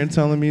just sitting here and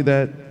telling me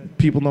that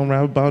people don't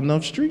rap about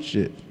enough street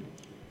shit.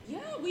 Yeah,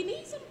 we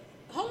need some.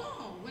 Hold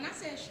on. When I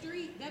said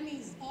street, that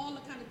means all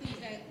the kind of things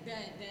that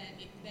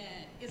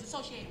is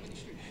associated with the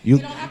street. You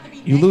don't have to be.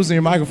 You losing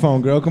your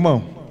microphone, girl. Come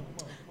on.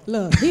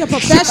 Look, he a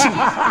professional.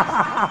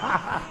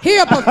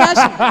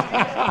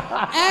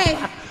 Hey.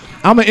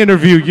 I'm gonna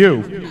interview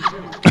you.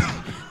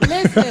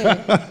 Listen. We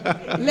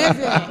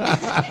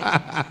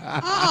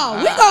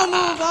gonna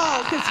move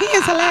on because he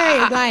is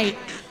hilarious. Like,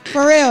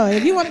 for real.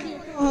 If you want to be a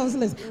co-host,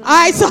 listen. All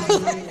right, so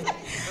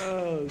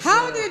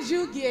how did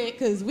you get?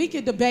 Because we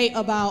could debate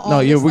about all. No,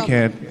 yeah, we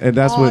can, and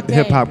that's what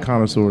hip hop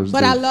connoisseurs. But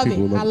do. I love it.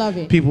 I love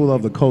it. People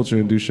love the culture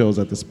and do shows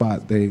at the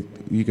spot.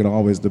 You can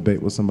always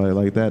debate with somebody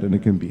like that, and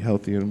it can be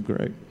healthy and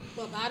great.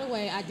 But by the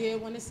way, I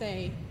did want to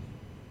say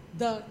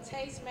the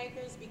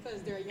tastemakers,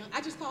 because they're young.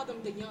 I just call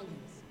them the youngins.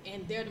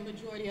 And they're the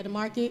majority of the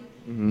market.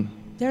 Mm-hmm.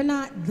 They're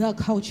not the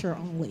culture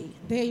only.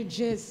 They're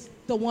just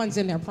the ones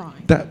in their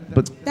prime.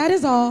 That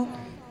is all.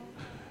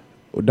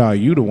 Nah,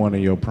 you the one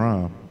in your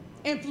prime.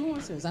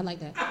 Influencers, I like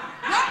that.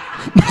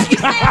 What he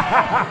said?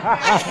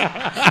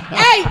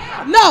 Hey,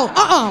 no,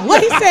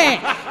 what he said?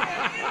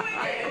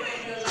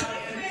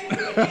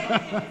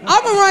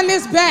 I'm gonna run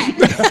this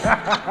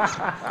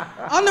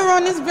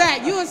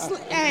back. You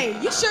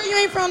sure you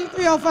ain't from the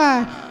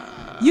 305?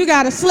 You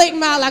got a slick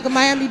mouth like a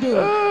Miami dude.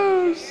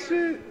 Oh,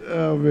 shit.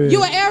 Oh, man.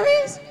 You an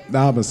Aries?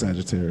 Nah, I'm a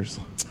Sagittarius.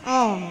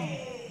 Oh.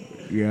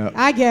 Yeah.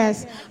 I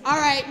guess. All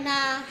right,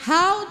 now,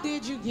 how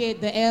did you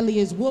get the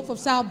alias Wolf of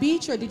South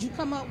Beach, or did you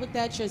come up with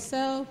that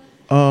yourself?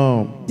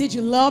 Did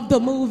you love the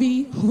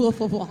movie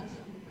Wolf of Wall?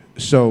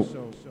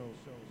 So,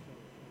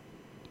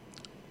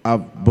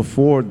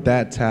 before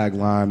that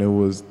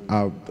tagline,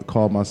 I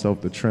called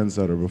myself the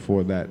trendsetter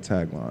before that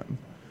tagline.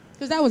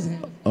 Because that was it.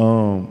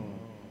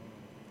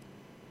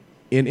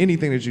 In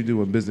anything that you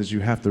do in business,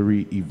 you have to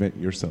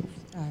reinvent yourself.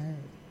 All right.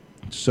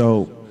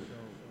 So,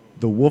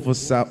 the Wolf of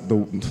South,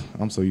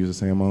 I'm so used to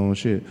saying my own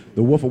shit.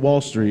 The Wolf of Wall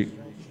Street,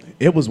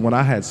 it was when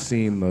I had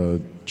seen the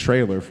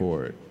trailer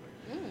for it.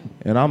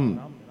 And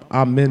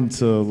I'm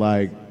into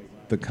like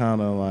the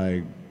kind of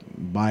like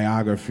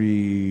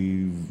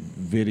biography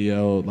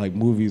video, like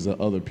movies of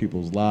other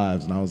people's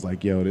lives. And I was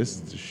like, yo, this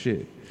is the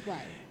shit.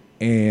 Right.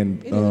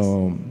 And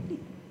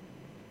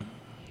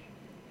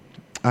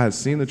I had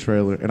seen the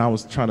trailer, and I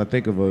was trying to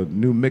think of a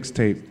new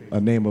mixtape, a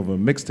name of a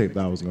mixtape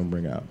that I was going to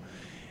bring out.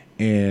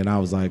 And I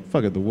was like,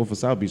 fuck it, The Wolf of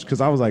South Beach.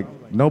 Because I was like,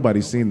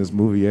 nobody's seen this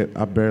movie yet.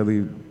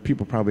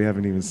 People probably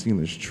haven't even seen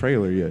this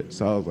trailer yet.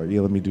 So I was like, yeah,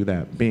 let me do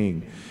that.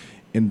 Bing.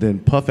 And then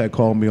Puff had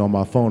called me on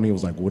my phone. He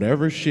was like,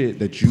 whatever shit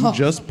that you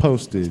just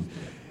posted,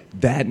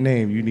 that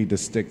name, you need to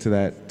stick to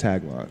that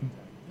tagline.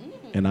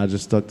 And I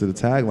just stuck to the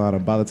tagline.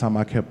 And by the time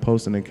I kept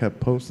posting it,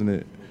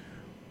 it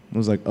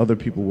was like other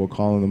people were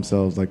calling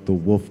themselves like the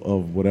wolf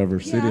of whatever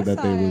city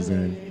that they was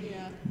in.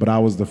 Yeah. But I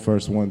was the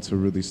first one to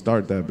really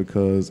start that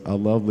because I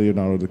love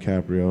Leonardo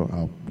DiCaprio.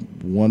 I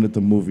wanted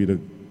the movie to,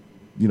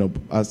 you know,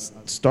 I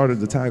started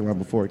the tagline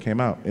before it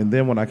came out. And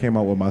then when I came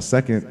out with my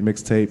second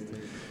mixtape,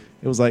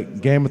 it was like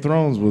Game of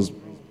Thrones was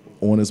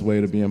on its way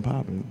to being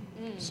popping.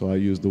 So I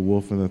used The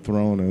Wolf and the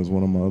Throne as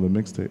one of my other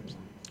mixtapes.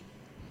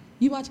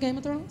 You watch Game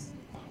of Thrones?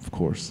 Of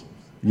course.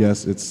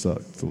 Yes, it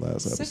sucked the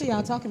last episode. Sick of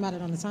y'all talking about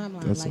it on the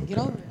timeline. That's like, okay. get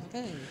over it.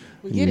 Okay.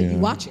 We get it. You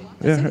watch it.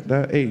 That's it.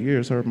 That 8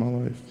 years hurt my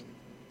life.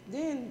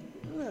 Then,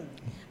 look,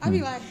 I'd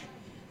be like,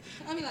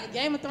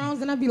 Game of Thrones,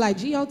 then I'd be like,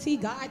 GOT,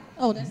 God.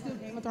 Oh, that's still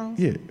Game of Thrones?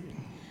 Yeah.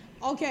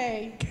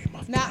 Okay. Game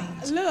of now,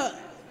 Thrones. Look.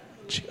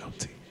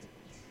 GOT.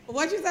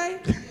 What'd you say?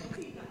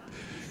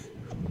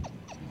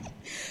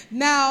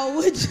 Now,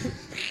 would you,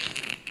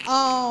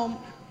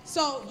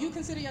 so you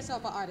consider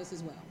yourself an artist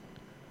as well?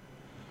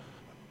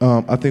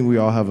 I think we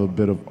all have a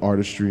bit of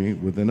artistry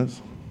within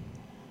us.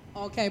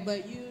 Okay,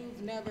 but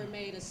you've never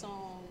made a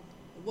song,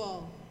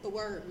 well, the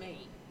word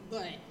made,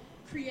 but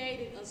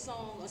created a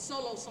song, a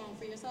solo song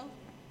for yourself?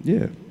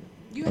 Yeah.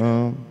 You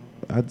have?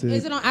 I did.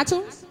 Is it on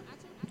iTunes?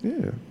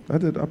 Yeah, I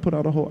did. I put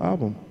out a whole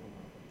album.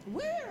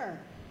 Where?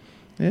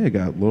 Yeah, it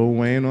got Lil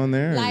Wayne on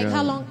there. Like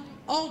how long?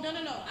 Oh, no.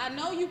 I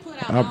know you put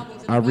out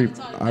albums. And I re-put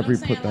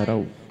that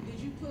out. Did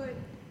you put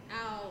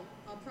out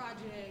a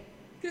project?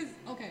 Because,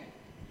 okay,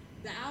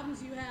 the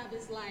albums you have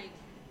is like,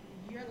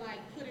 you're like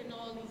putting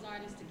all these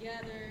artists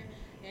together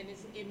and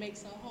it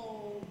makes a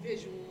whole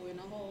visual and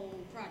a whole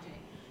project.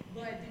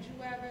 But did you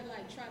ever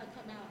like try to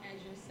come out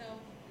as yourself?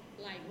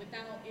 Like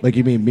without... Like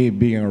you mean me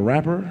being a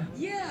rapper?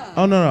 Yeah.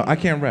 Oh, no, I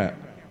can't rap.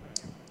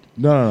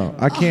 No,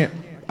 I can't.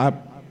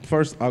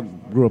 First, I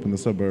grew up in the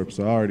suburbs,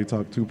 so I already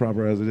talk too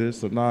proper as it is,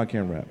 so no, I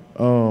can't rap.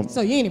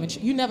 So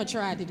you never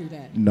tried to do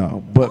that?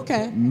 No, but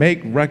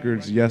make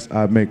records, yes,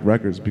 I make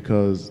records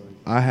because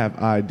I have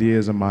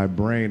ideas in my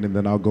brain and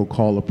then I'll go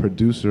call a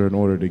producer in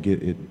order to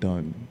get it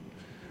done.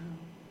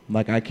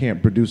 Like I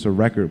can't produce a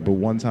record, but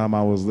one time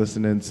I was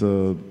listening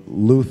to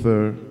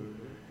Luther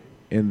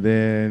and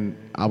then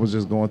I was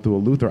just going through a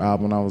Luther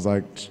album and I was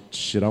like,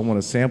 shit, I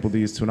want to sample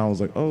these two, and I was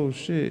like, oh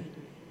shit.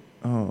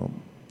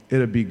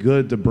 It'd be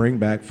good to bring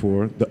back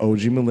for the OG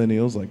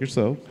millennials like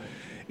yourself,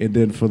 and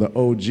then for the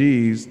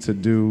OGs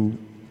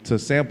to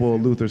sample a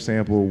Luther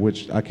sample,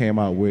 which I came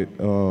out with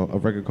a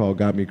record called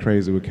Got Me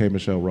Crazy with K.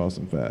 Michelle Ross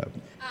and Fab.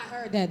 I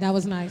heard that. That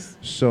was nice.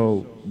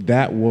 So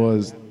that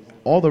was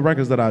all the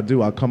records that I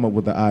do. I come up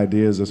with the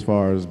ideas as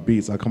far as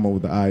beats. I come up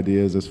with the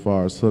ideas as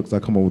far as hooks. I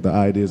come up with the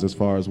ideas as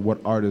far as what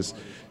artists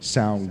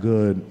sound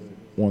good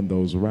on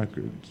those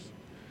records.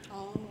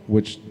 Oh.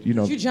 Which, you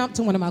know. You jumped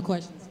to one of my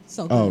questions.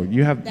 So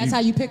that's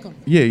how you pick them.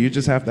 Yeah, you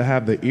just have to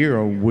have the ear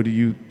on what do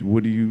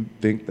you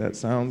think that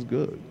sounds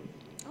good.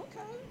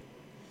 Okay.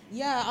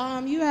 Yeah,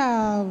 you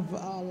have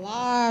a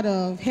lot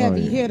of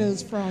heavy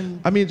hitters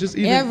from just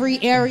even, every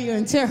area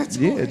and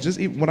territory. Yeah, just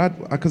even when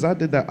because I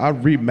did that, I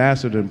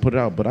remastered and put it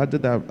out, but I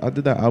did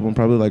that album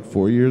probably like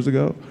 4 years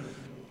ago,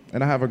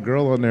 and I have a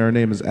girl on there. Her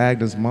name is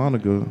Agnes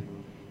Monica,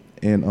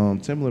 and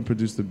Timbaland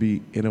produced the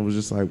beat, and it was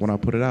just like when I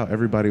put it out,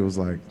 everybody was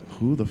like,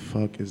 "Who the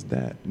fuck is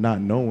that?"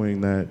 Not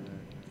knowing that.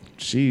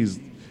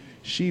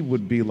 She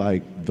would be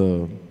like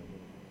the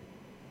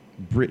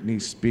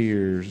Britney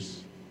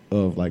Spears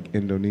of like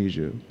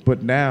Indonesia.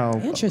 But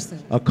now,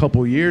 a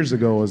couple years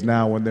ago is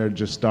now when they're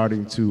just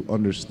starting to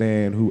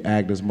understand who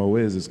Agnes Mo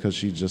is because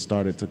she just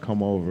started to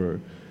come over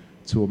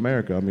to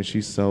America. I mean,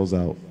 she sells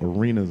out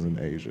arenas in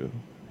Asia,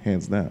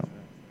 hands down.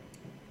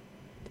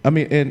 I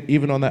mean, and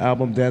even on the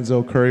album,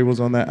 Denzel Curry was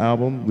on that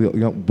album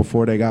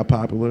before they got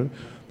popular.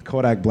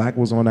 Kodak Black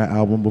was on that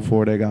album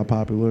before they got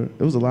popular.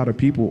 There was a lot of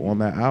people on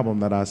that album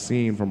that I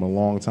seen from a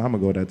long time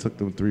ago that took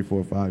them 3,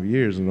 4, 5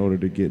 years in order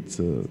to get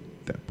to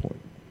that point.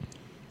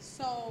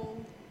 So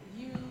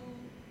you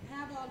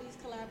have all these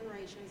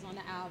collaborations on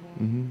the album.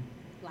 Mm-hmm.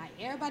 Like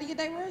everybody get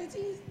their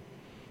royalties?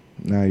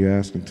 Now you're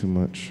asking too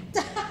much.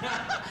 You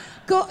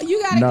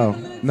gotta give a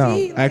little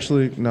tea.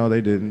 Actually, no,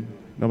 they didn't.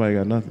 Nobody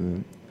got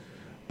nothing.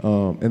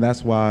 And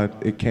that's why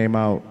it came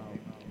out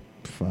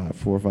 4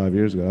 or 5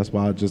 years ago. That's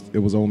why it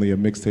was only a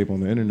mixtape on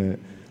the internet.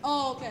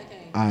 Oh, okay.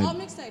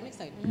 Mixtape.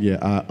 Mm-hmm. Yeah,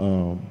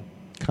 I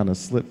kind of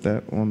slipped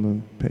that on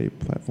the paid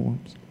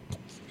platforms.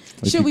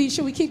 Like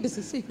should we keep this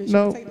a secret?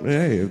 No,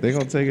 hey, if they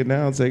gonna take it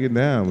down, take it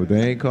down. But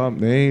they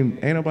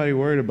ain't nobody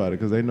worried about it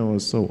because they know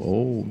it's so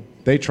old.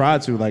 They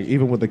tried to, like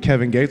even with the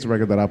Kevin Gates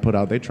record that I put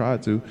out, they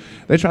tried to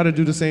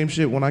do the same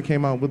shit when I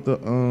came out with the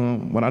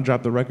when I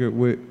dropped the record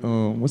with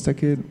what's that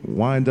kid,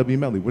 Y&W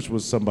Melly, which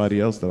was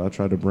somebody else that I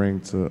tried to bring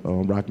to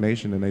Rock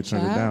Nation, and they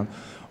turned it down.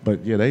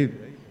 But yeah,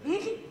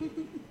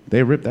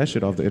 they ripped that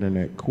shit off the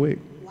internet quick.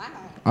 Wow.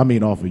 I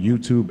mean, off of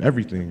YouTube,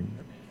 everything.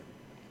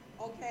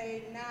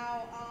 Okay,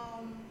 now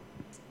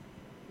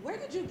where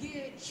did you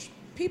get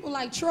people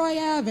like Troy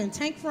Ave and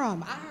Tank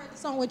from? I heard the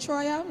song with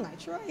Troy Ave. I'm like,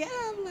 Troy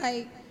Ave?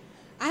 Like,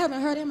 I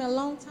haven't heard him in a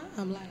long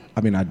time. Like,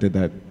 I mean, I did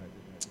that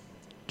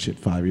shit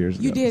 5 years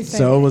ago. You did say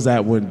so that. It was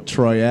at when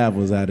Troy Ave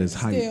was at his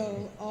height.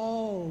 Still,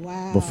 oh,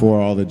 wow.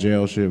 Before all the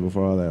jail shit,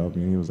 before all that, I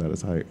mean, he was at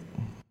his height.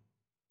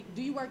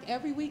 Do you work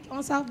every week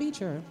on South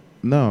Beach or?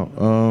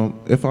 No,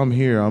 if I'm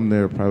here, I'm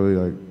there probably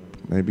like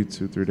maybe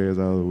 2-3 days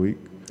out of the week.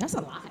 That's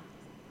a lot.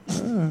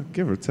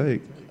 Give or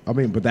take. I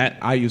mean, but that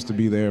I used to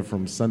be there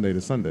from Sunday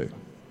to Sunday.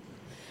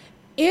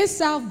 Is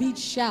South Beach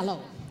shallow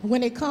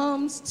when it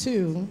comes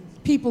to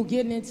people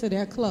getting into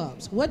their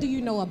clubs? What do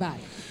you know about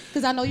it?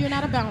 Because I know you're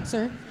not a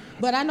bouncer,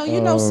 but I know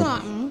you know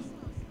something.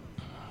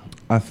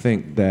 I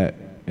think that,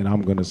 and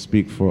I'm gonna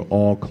speak for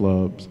all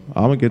clubs.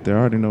 I'm gonna get there.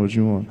 I already know what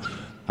you want.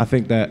 I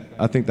think that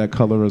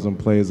colorism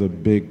plays a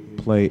big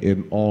play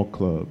in all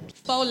clubs.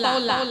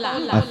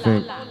 I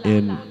think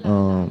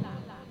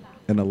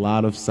in a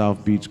lot of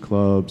South Beach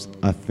clubs,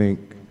 I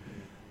think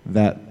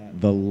that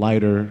the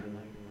lighter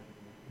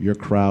your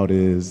crowd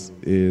is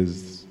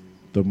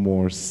the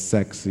more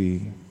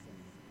sexy,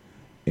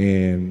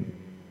 and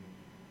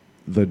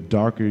the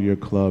darker your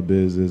club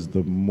is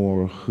the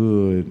more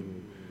hood,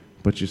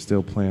 but you're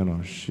still playing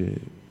our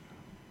shit.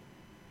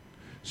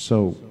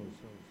 So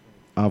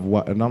I'm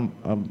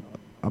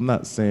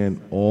not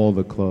saying all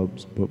the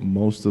clubs, but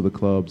most of the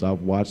clubs,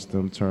 I've watched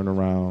them turn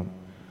around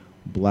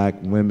black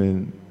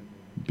women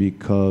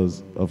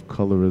because of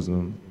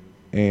colorism,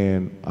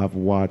 and I've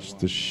watched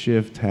the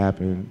shift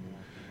happen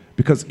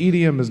because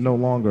EDM is no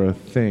longer a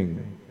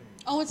thing.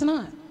 Oh, it's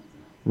not.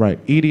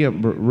 Right,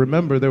 EDM,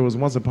 remember there was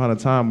once upon a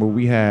time where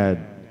we had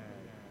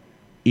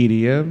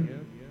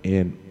EDM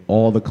and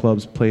all the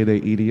clubs played their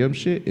EDM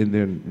shit, and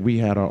then we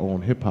had our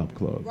own hip hop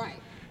club. Right.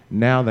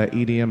 Now that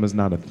EDM is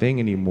not a thing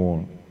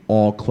anymore,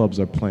 all clubs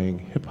are playing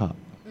hip hop.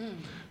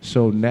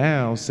 So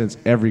now, since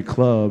every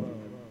club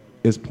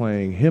is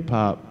playing hip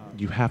hop,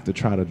 you have to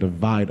try to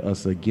divide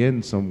us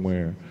again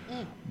somewhere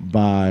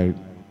by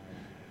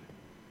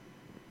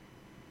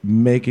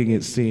making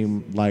it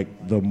seem like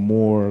the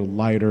more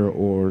lighter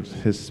or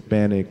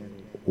Hispanic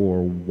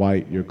or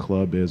white your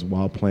club is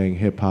while playing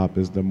hip hop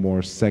is the more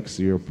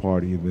sexier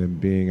party than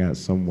being at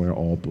somewhere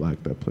all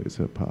black that plays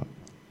hip hop.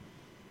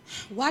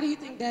 Why do you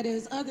think that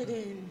is, other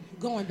than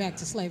going back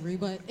to slavery,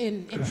 but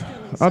in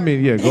I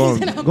mean, yeah,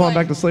 going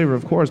back to slavery,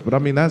 of course, but I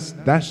mean that's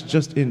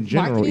just in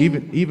general.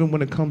 Marketing? Even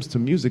when it comes to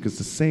music, it's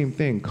the same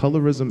thing.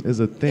 Colorism is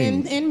a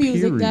thing. in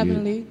music, period.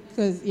 definitely,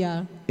 because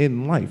yeah.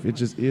 In life, it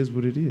just is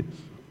what it is.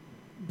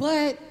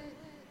 But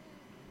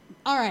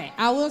all right,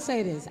 I will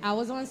say this: I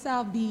was on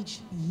South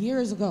Beach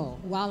years ago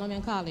while I'm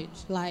in college,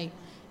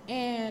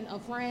 and a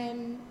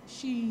friend,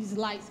 she's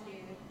light skinned.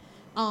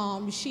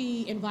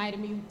 She invited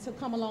me to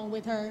come along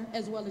with her,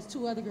 as well as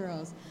 2 other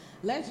girls.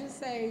 Let's just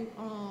say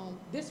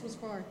this was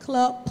for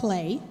club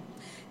play.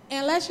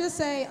 And let's just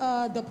say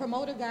the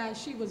promoter guy,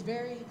 she was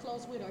very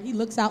close with her. He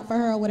looks out for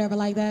her or whatever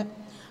like that.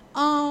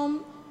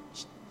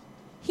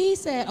 He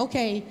said,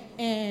 okay,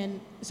 and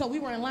so we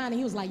were in line, and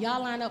he was like,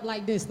 y'all line up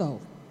like this,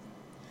 though.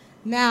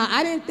 Now,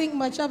 I didn't think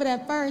much of it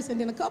at first, and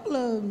then a couple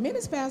of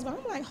minutes passed by.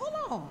 I'm like, hold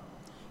on.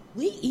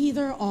 We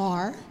either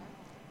are,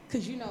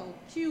 because you know,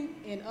 cute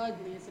and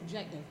ugly is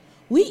subjective.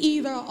 We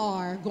either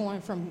are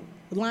going from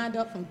lined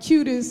up from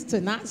cutest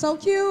to not so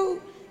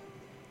cute,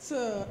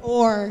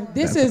 or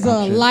this is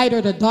a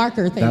lighter to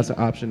darker thing. That's an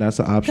option.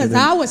 Because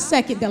I was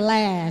second to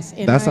last.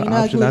 And that's an an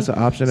option. ugly. That's an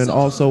option. And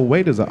also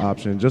weight is an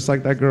option. Just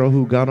like that girl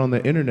who got on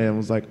the internet and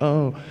was like,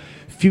 oh,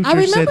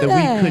 Future said that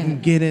we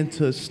couldn't get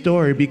into a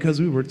story because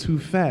we were too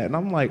fat. And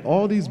I'm like,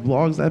 all these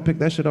blogs that pick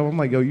that shit up, I'm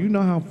like, yo, you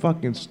know how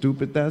fucking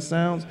stupid that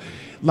sounds?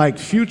 Like,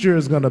 Future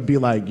is gonna be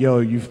like, yo,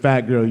 you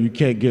fat girl, you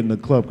can't get in the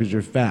club because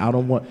you're fat. I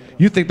don't want,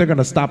 you think they're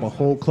gonna stop a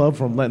whole club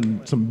from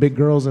letting some big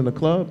girls in the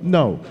club?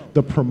 No.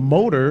 The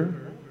promoter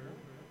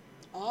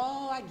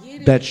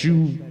that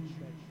you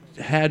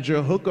had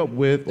your hookup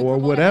with or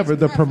whatever,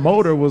 the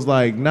promoter was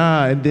like,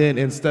 nah, and then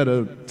instead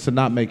of, to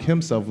not make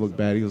himself look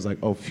bad, he was like,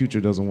 oh, Future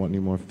doesn't want any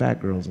more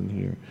fat girls in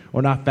here.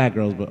 Or not fat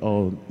girls, but,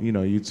 oh, you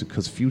know, you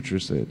because Future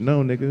said,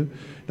 no, nigga,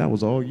 that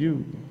was all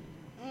you.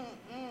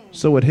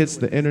 So it hits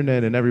the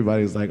internet and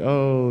everybody's like,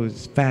 oh,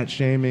 it's fat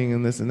shaming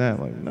and this and that.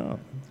 Like, no.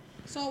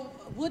 So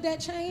would that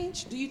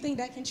change? Do you think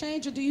that can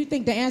change? Or do you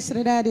think the answer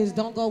to that is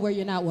don't go where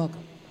you're not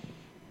welcome?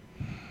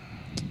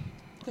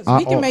 Because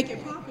we can make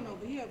it popping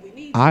over here if we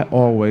need to. I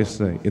always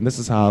say, and this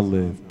is how I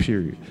live,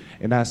 period.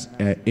 And that's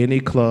at any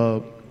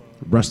club,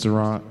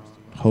 restaurant,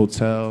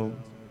 hotel,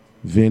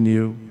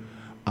 venue.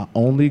 I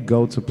only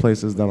go to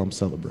places that I'm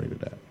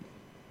celebrated at.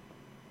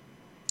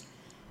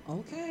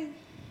 Okay.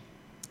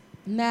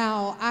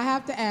 Now, I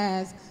have to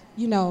ask,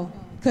 you know,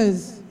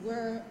 because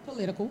we're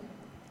political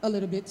a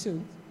little bit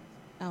too.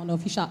 I don't know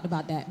if you're shocked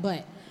about that,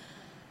 but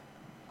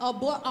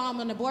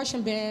an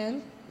abortion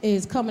ban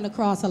is coming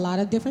across a lot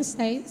of different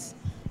states.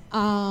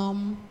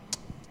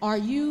 Are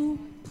you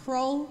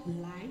pro-life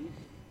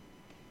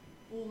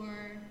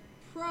or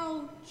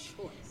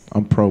pro-choice?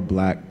 I'm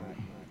pro-black.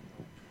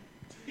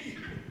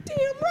 Damn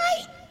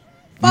right.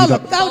 Follow.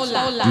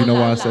 Do you know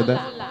why I said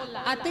that?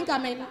 I think I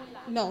may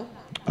know.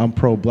 I'm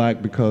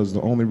pro-black because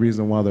the only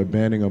reason why they're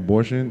banning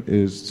abortion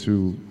is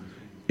to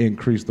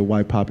increase the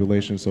white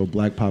population so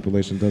black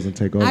population doesn't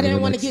take over I didn't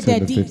the want to next get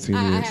 10 that to deep. 15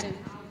 I years. hadn't.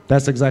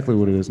 That's exactly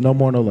what it is, no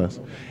more, no less.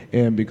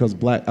 And because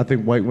I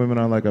think white women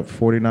are like at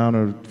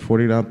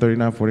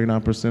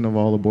 49% of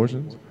all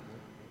abortions.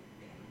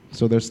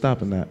 So they're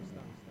stopping that.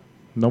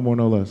 No more,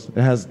 no less.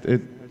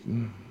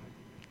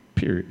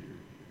 Period.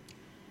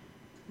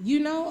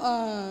 You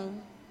know,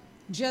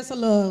 just a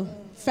little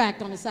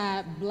fact on the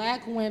side,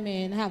 black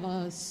women have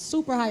a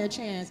super higher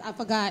chance. I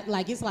forgot,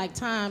 like it's like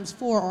times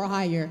 4 or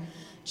higher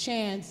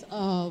chance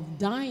of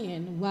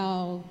dying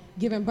while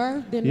giving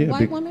birth than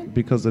white women?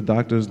 Because the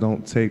doctors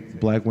don't take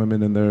black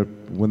women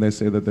when they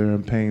say that they're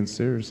in pain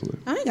seriously.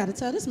 I ain't got to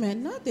tell this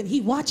man nothing.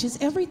 He watches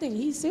everything.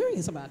 He's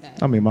serious about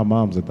that. I mean, my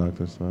mom's a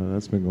doctor, so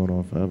that's been going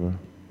on forever.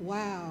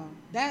 Wow.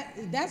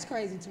 That's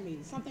crazy to me.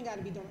 Something got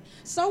to be done.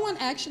 Someone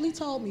actually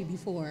told me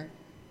before.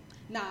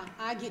 Nah,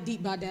 I get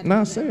deep about that.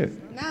 Nah, say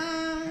it.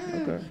 Nah.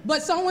 Okay.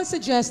 But someone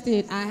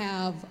suggested I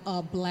have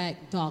a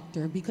black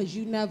doctor because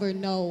you never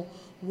know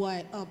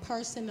what a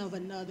person of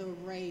another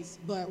race,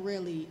 but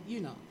really,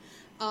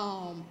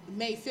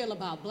 may feel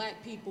about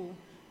black people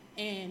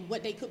and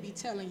what they could be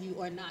telling you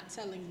or not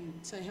telling you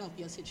to help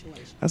your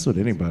situation. That's with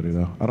anybody,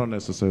 though. I don't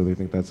necessarily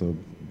think that's a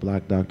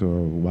black doctor or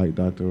a white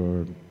doctor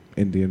or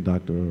Indian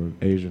doctor or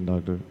Asian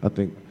doctor. I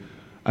think.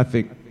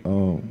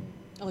 Oh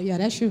yeah,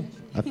 that's you.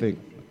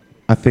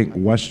 I think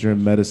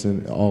Western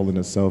medicine all in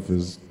itself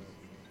is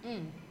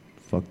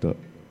fucked up.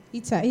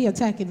 He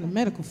attacking the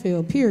medical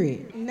field,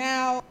 period.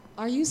 Now,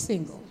 are you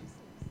single?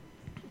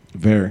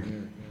 Very.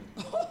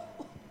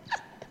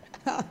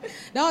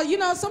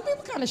 No, some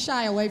people kind of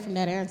shy away from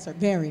that answer.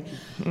 Very.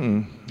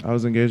 I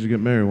was engaged to get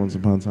married once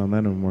upon a time.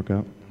 That didn't work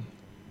out.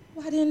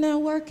 Why didn't that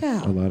work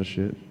out? A lot of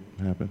shit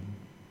happened.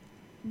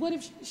 What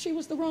if she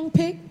was the wrong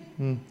pick?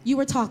 You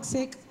were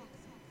toxic?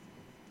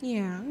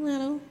 Yeah,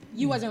 little.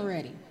 You wasn't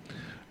ready?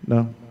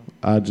 No,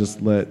 I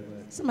just let...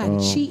 Somebody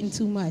cheating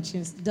too much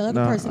and the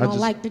other person don't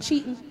like the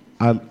cheating?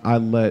 I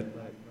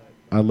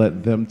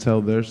let them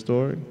tell their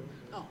story,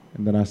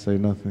 and then I say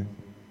nothing.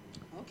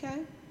 Okay.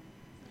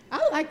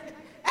 I like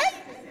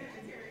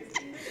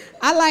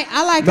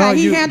how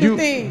he handled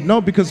things.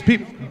 No, because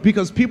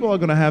people are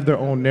gonna have their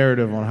own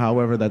narrative on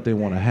however that they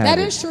want to have. That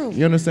it. is true.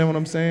 You understand what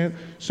I'm saying?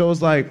 So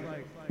it's like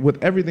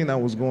with everything that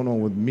was going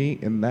on with me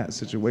in that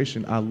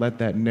situation, I let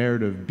that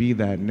narrative be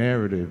that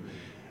narrative.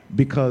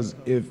 Because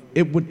if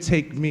it would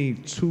take me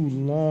too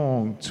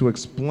long to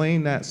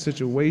explain that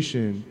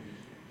situation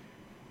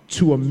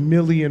to 1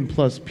 million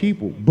plus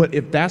people, but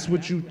if that's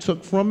what you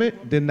took from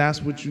it, then that's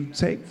what you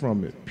take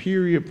from it.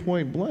 Period.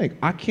 Point blank.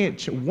 I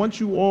can't. Once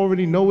you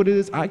already know what it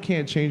is, I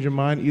can't change your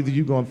mind. Either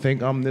you're gonna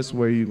think I'm this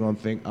way, or you're gonna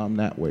think I'm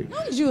that way. As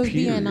long as you was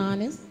being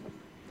honest.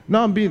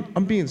 No,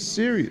 I'm being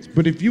serious.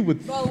 But if you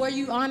would. Well, were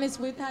you honest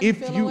with how you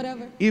feel or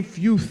whatever? If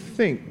you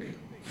think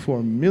for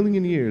 1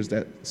 million years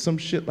that some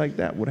shit like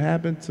that would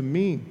happen to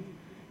me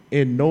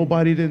and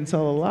nobody didn't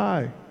tell a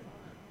lie,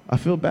 I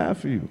feel bad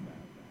for you.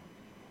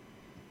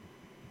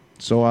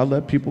 So I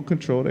let people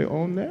control their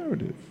own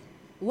narrative.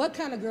 What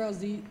kind of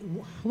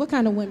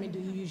women do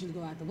you usually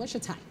go after? What's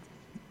your type?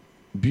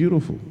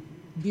 Beautiful.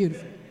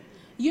 Beautiful.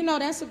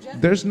 That's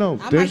subjective. I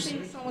might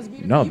think someone's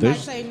beautiful. No, you might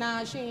say,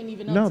 nah, she ain't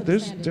even up to the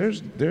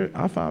standards.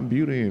 I find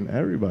beauty in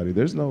everybody.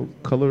 There's no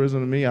colorism to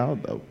me.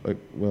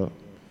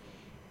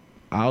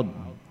 I'll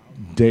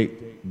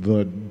date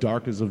the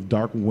darkest of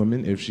dark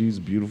women if she's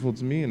beautiful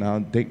to me, and I'll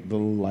date the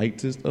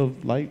lightest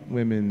of light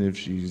women if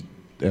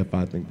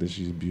I think that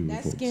she's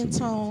beautiful. That skin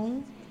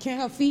tone. Can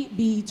her feet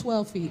be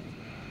 12 feet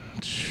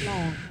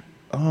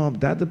long?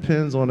 That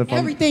depends on if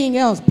everything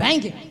else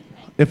banging.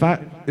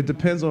 It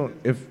depends on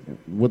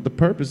what the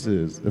purpose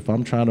is. If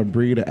I'm trying to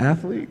breed an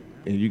athlete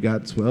and you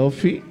got 12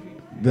 feet,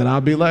 then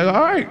I'll be like,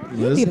 all right,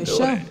 let's need a do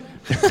show.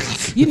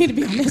 it. You need to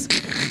be on this.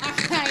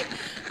 All right.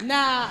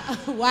 Nah,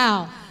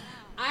 wow.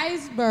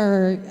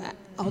 Iceberg,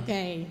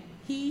 okay,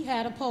 he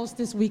had a post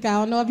this week. I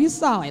don't know if you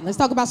saw it. Let's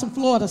talk about some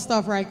Florida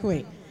stuff right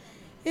quick.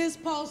 His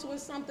post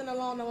was something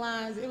along the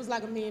lines, it was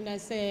like a meme that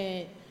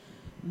said,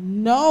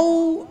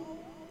 no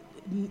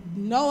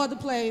other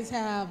places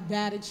have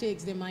better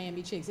chicks than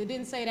Miami chicks. It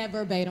didn't say that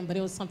verbatim, but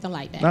it was something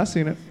like that. I've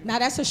seen it. Now,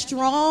 that's a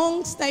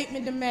strong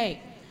statement to make.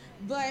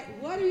 But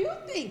what do you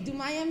think? Do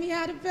Miami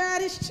have the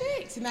baddest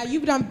chicks? Now, he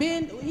done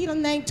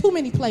named too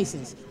many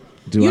places.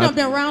 You done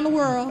been around the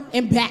world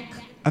and back.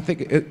 I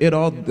think it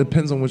all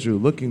depends on what you're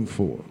looking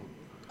for.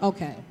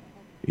 Okay.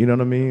 You know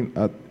what I mean?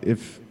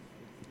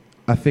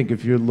 I think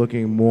if you're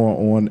looking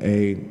more on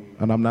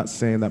and I'm not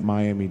saying that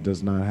Miami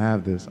does not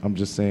have this, I'm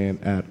just saying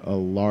at a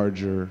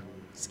larger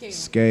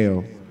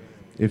scale,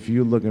 if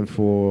you're looking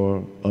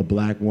for a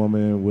black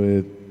woman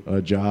with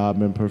a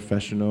job and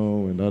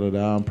professional and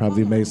and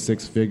probably made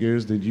 6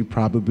 figures, then you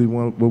probably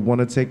would want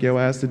to take your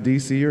ass to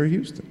DC or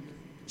Houston.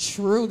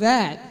 True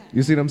that.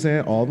 You see what I'm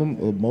saying?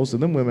 Most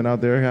of them women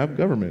out there have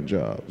government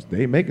jobs.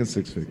 They making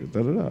 6 figures.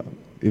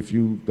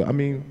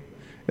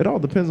 It all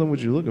depends on what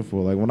you're looking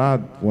for. Like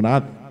when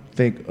I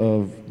think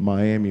of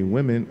Miami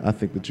women, I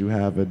think that you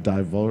have a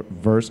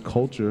diverse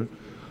culture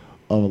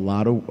of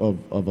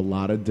a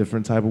lot of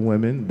different type of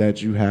women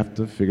that you have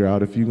to figure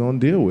out if you're gonna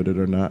deal with it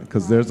or not.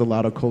 Because there's a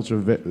lot of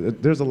cultural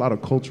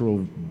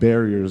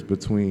barriers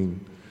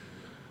between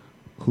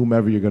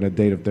whomever you're gonna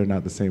date if they're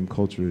not the same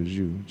culture as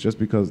you. Just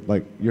because,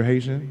 like, you're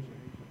Haitian.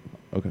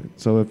 Okay,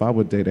 so if I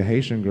would date a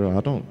Haitian girl,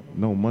 I don't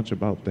know much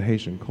about the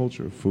Haitian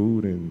culture,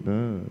 food,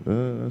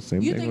 and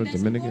same thing with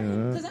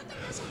Dominican. Because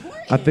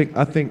I think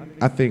that's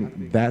important. I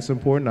think that's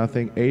important. I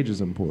think age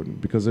is important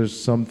because there's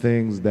some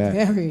things that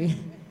Very.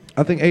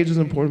 I think age is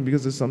important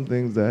because there's some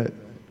things that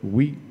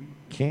we're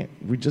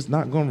just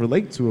not gonna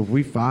relate to if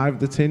we 5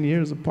 to 10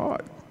 years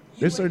apart.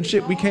 There's certain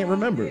shit we can't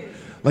remember.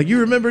 Like, you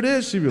remember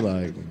this? She'd be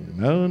like,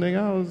 no,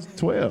 nigga, I was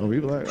 12.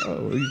 He'd be like,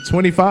 oh, you're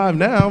 25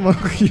 now.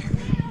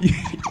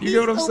 You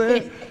know what I'm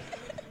saying?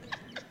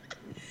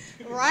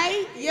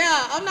 Right?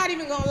 Yeah, I'm not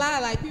even gonna lie.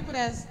 Like, people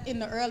that's in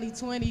the early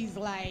 20s,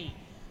 like,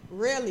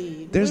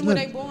 really? When were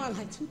they born?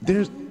 Like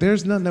 2000?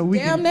 There's nothing that we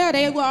Damn near,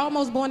 they were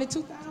almost born in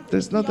 2000.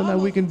 There's nothing that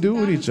we can do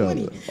with each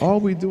other. All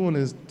we doing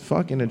is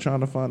fucking and trying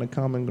to find a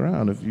common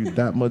ground if you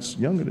that much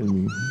younger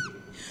than me.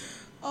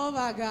 Oh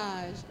my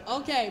gosh.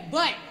 Okay,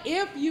 but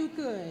if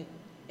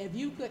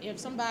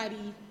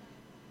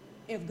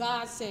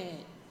God said,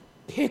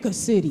 pick a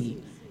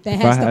city that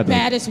has the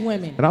baddest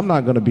women. And I'm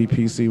not gonna be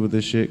PC with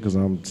this shit because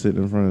I'm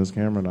sitting in front of this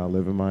camera and I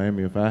live in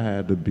Miami. If I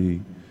had to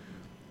be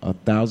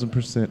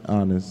 1,000%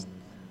 honest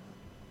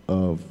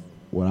of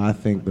what I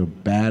think the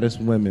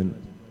baddest women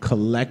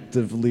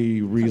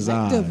collectively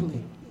reside,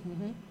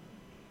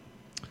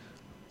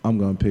 I'm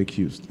gonna pick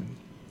Houston.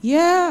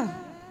 Yeah.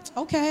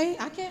 Okay.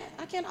 I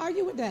can't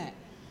argue with that.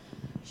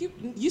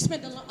 You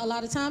spent a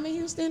lot of time in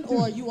Houston,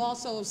 or you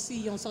also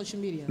see on social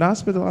media? No, I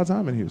spent a lot of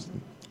time in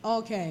Houston.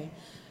 Okay.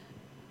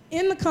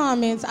 In the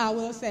comments, I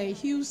will say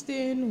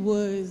Houston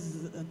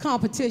was a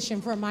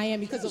competition for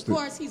Miami because, of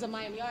course, he's a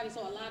Miami artist,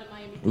 so a lot of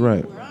Miami people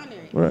were on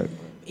there. Right.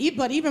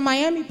 But even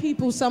Miami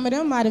people, some of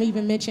them might have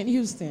even mentioned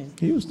Houston.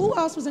 Who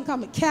else was in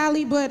comment?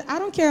 Cali, but I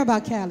don't care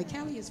about Cali.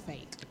 Cali is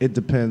fake. It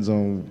depends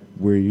on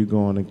where you're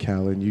going in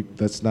Cali.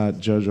 Let's not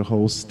judge a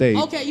whole state.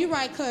 Okay, you're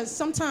right, because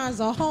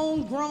sometimes a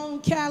homegrown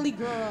Cali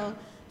girl,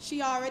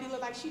 she already look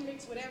like she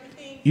mixed with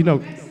everything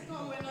from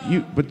Mexico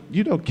and...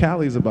 But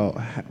Cali's about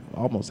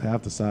almost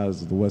half the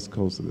size of the west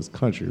coast of this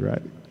country,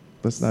 right?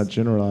 Let's not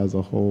generalize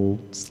a whole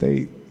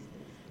state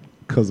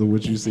because of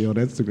what you see on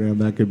Instagram.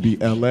 That could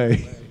be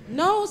L.A.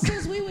 No,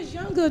 since we was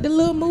younger, the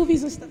little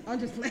movies and stuff. I'm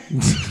just playing.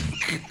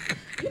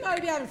 You know,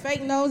 they be having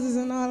fake noses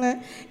and all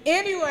that.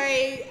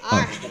 Anyway, all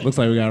right. Looks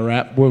like we got a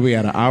wrap. What, we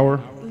at an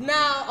hour?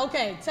 Now,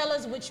 okay, tell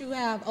us what you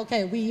have.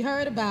 Okay, we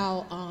heard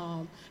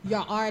about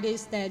your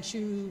artists that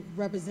you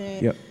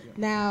represent. Yep.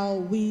 Now,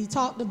 we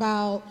talked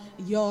about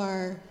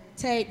your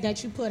tape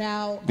that you put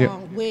out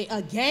with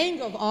a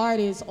gang of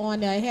artists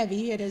on the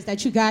heavy hitters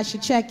that you guys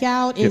should check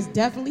out. It's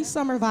definitely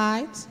Summer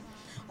Vibes.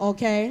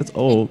 Okay. It's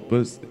old,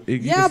 but you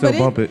can still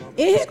bump it.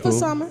 It hit for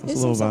summer.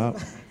 It's a little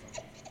vibe.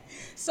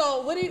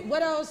 So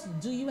what else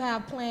do you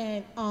have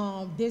planned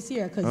this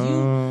year? Because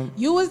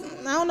you was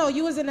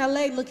in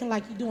L.A. looking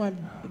like you're doing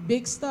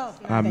big stuff.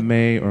 I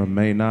may or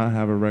may not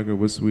have a record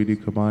with Sweetie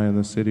Kabaya and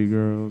the City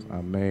Girls.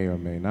 I may or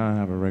may not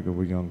have a record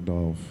with Young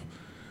Dolph.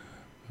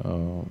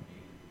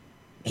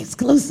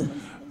 Exclusive.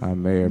 I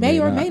may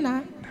or may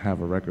not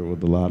have a record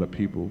with a lot of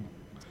people.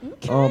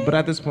 Okay. But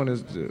at this point,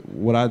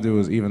 what I do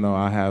is, even though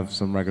I have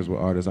some records with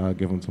artists, I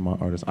give them to my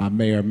artists. I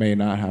may or may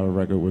not have a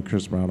record with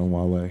Chris Brown and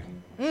Wale.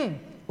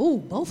 Ooh,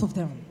 both of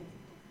them.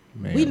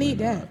 We need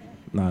that.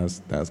 Nah,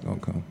 that's gonna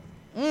come.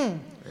 Yeah.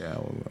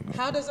 Gonna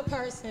How does a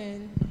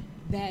person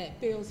that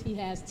feels he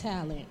has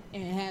talent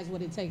and has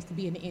what it takes to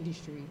be in the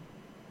industry,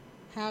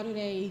 how do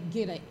they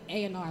get an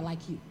A&R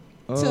like you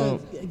to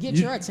get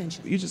your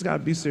attention? You just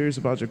gotta be serious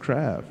about your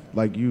craft.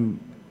 Like,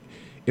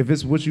 if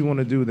it's what you want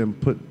to do, then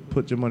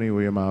put your money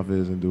where your mouth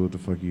is and do what the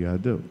fuck you gotta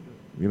do.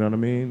 You know what I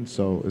mean?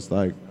 So it's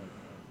like,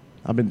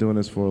 I've been doing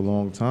this for a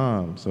long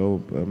time.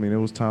 So, I mean, there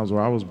was times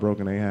where I was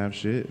broke and ain't have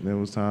shit. And there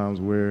was times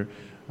where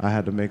I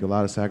had to make a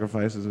lot of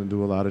sacrifices and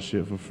do a lot of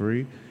shit for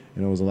free.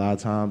 And there was a lot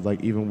of times,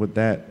 like, even with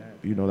that,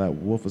 that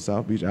Wolf of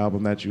South Beach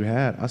album that you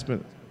had, I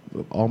spent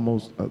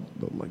almost like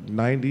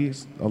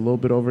a little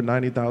bit over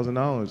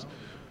 $90,000.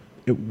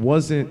 It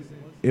wasn't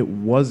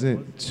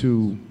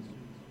to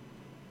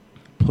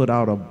put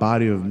out a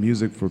body of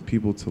music for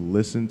people to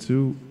listen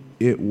to.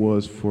 It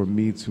was for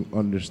me to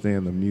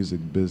understand the music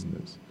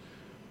business.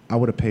 I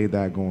would have paid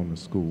that going to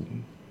school.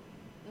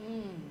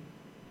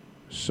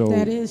 So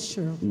that is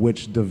true.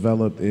 Which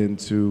developed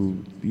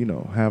into,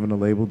 having a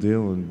label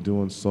deal and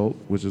doing Salt,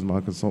 which is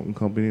my consulting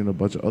company, and a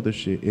bunch of other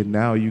shit. And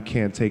now you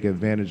can't take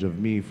advantage of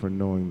me for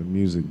knowing the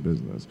music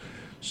business.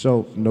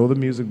 So know the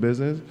music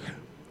business.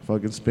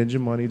 Fucking spend your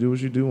money, do what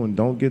you do, and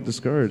don't get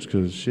discouraged,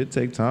 because shit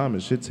take time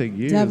and shit take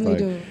years. Definitely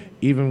do.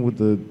 Even with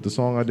the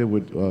song I did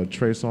with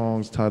Trey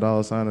Songz, Ty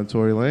Dolla $ign, and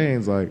Tory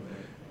Lanez, like,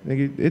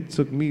 nigga, it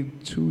took me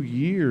 2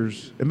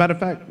 years. As a matter of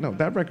fact, no,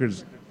 that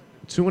record's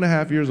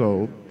 2.5 years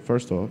old,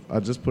 first off. I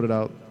just put it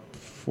out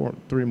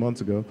 3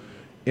 months ago.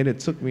 And it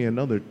took me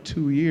another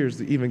 2 years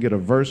to even get a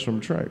verse from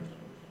Trey.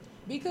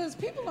 Because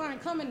people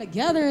aren't coming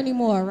together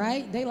anymore,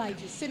 right? They like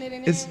just sitting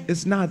in there.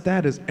 It's not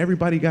that. It's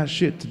everybody got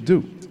shit to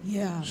do.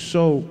 Yeah.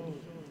 So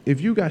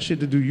if you got shit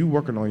to do, you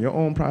working on your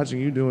own project,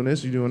 you doing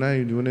this, you doing that,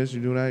 you doing this,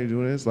 you doing that, you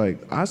doing this. Like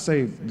I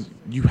say,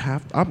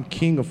 I'm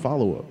king of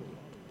follow-up.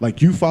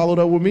 Like you followed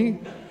up with me,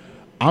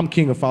 I'm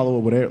king of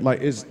follow-up with it.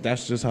 Like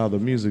that's just how the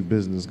music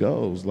business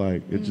goes.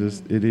 Like it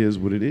is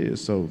what it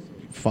is. So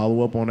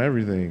follow up on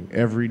everything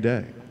every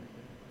day.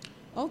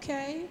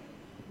 Okay.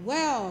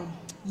 Well,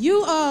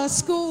 you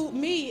schooled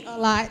me a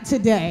lot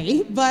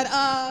today, but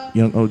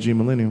Young OG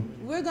millennial.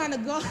 we're gonna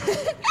go.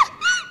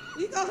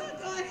 We gonna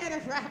go ahead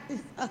and wrap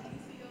this up.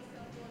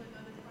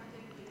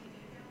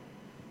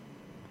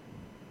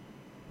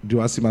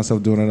 Do I see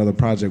myself doing another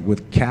project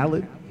with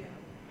Khaled?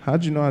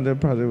 How'd you know I did a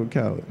project with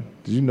Khaled?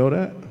 Did you know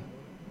that?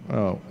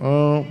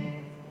 Oh,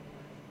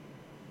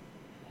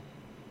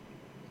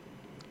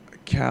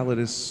 Khaled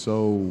is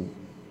so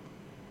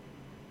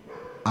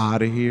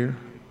out of here.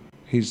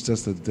 He's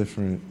just a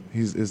different.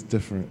 It's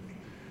different.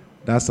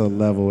 That's a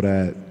level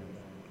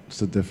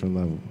it's a different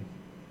level.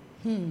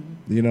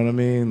 You know what I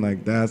mean?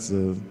 Like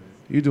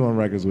you're doing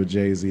records with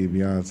Jay-Z,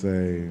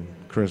 Beyonce,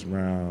 Chris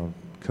Brown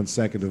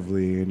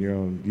consecutively, and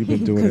you've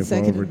been doing it for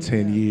over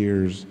 10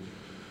 years.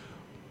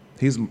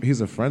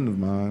 He's a friend of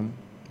mine,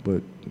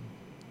 but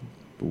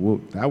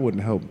that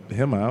wouldn't help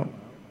him out.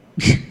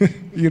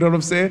 You know what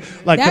I'm saying?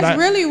 Like that's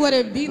really what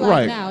it be like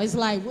right. now. It's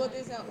like, what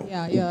is up?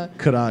 Yeah.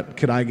 Could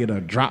I get a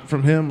drop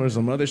from him or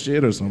some other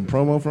shit or some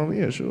promo from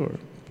him? Yeah, sure.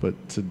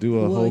 But to do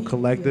a whole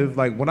collective,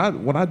 like when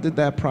I did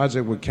that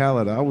project with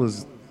Khaled,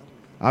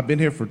 I've been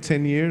here for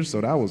 10 years,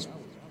 so that was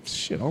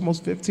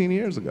almost 15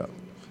 years ago.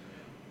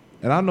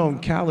 And I've known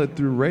Khaled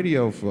through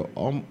radio for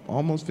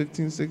almost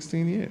 15,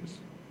 16 years.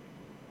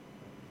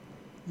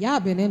 Y'all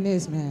been in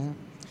this, man.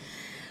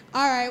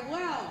 All right,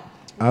 well.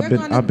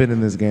 I've been in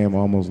this game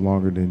almost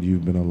longer than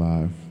you've been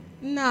alive.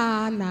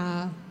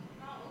 Nah.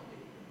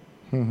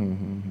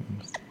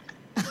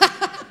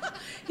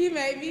 He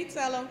made me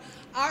tell him.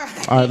 All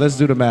right, let's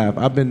do the math.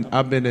 I've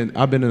been in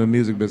the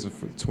music business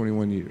for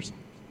 21 years.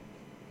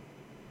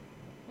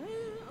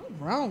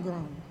 I'm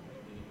grown.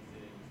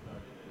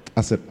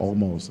 I said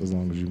almost as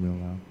long as you've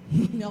been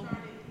alive. No.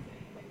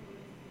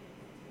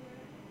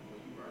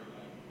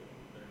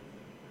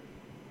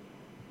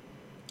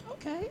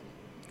 Okay.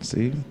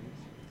 See?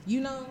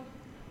 You know,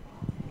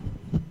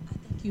 I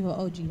think you're an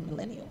OG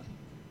millennial.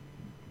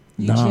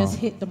 You No. just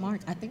hit the mark.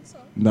 I think so.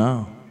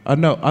 No. I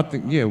know. I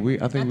think we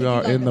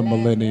are in the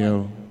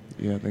millennial.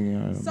 Yeah, I think we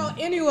are. So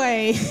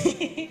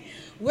anyway,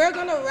 we're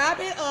gonna wrap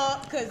it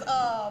up because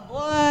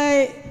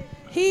boy,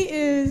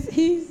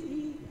 he's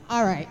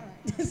all right.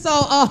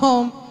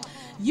 So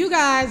you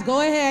guys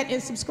go ahead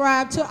and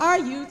subscribe to our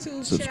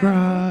YouTube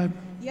channel.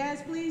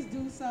 Yes, please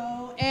do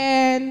so.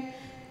 And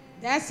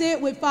that's it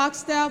with Foxx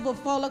Steph with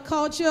Fola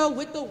Culture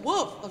with the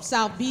Wolf of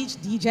South Beach,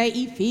 DJ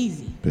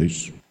Efeezy.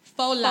 Peace.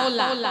 Fola.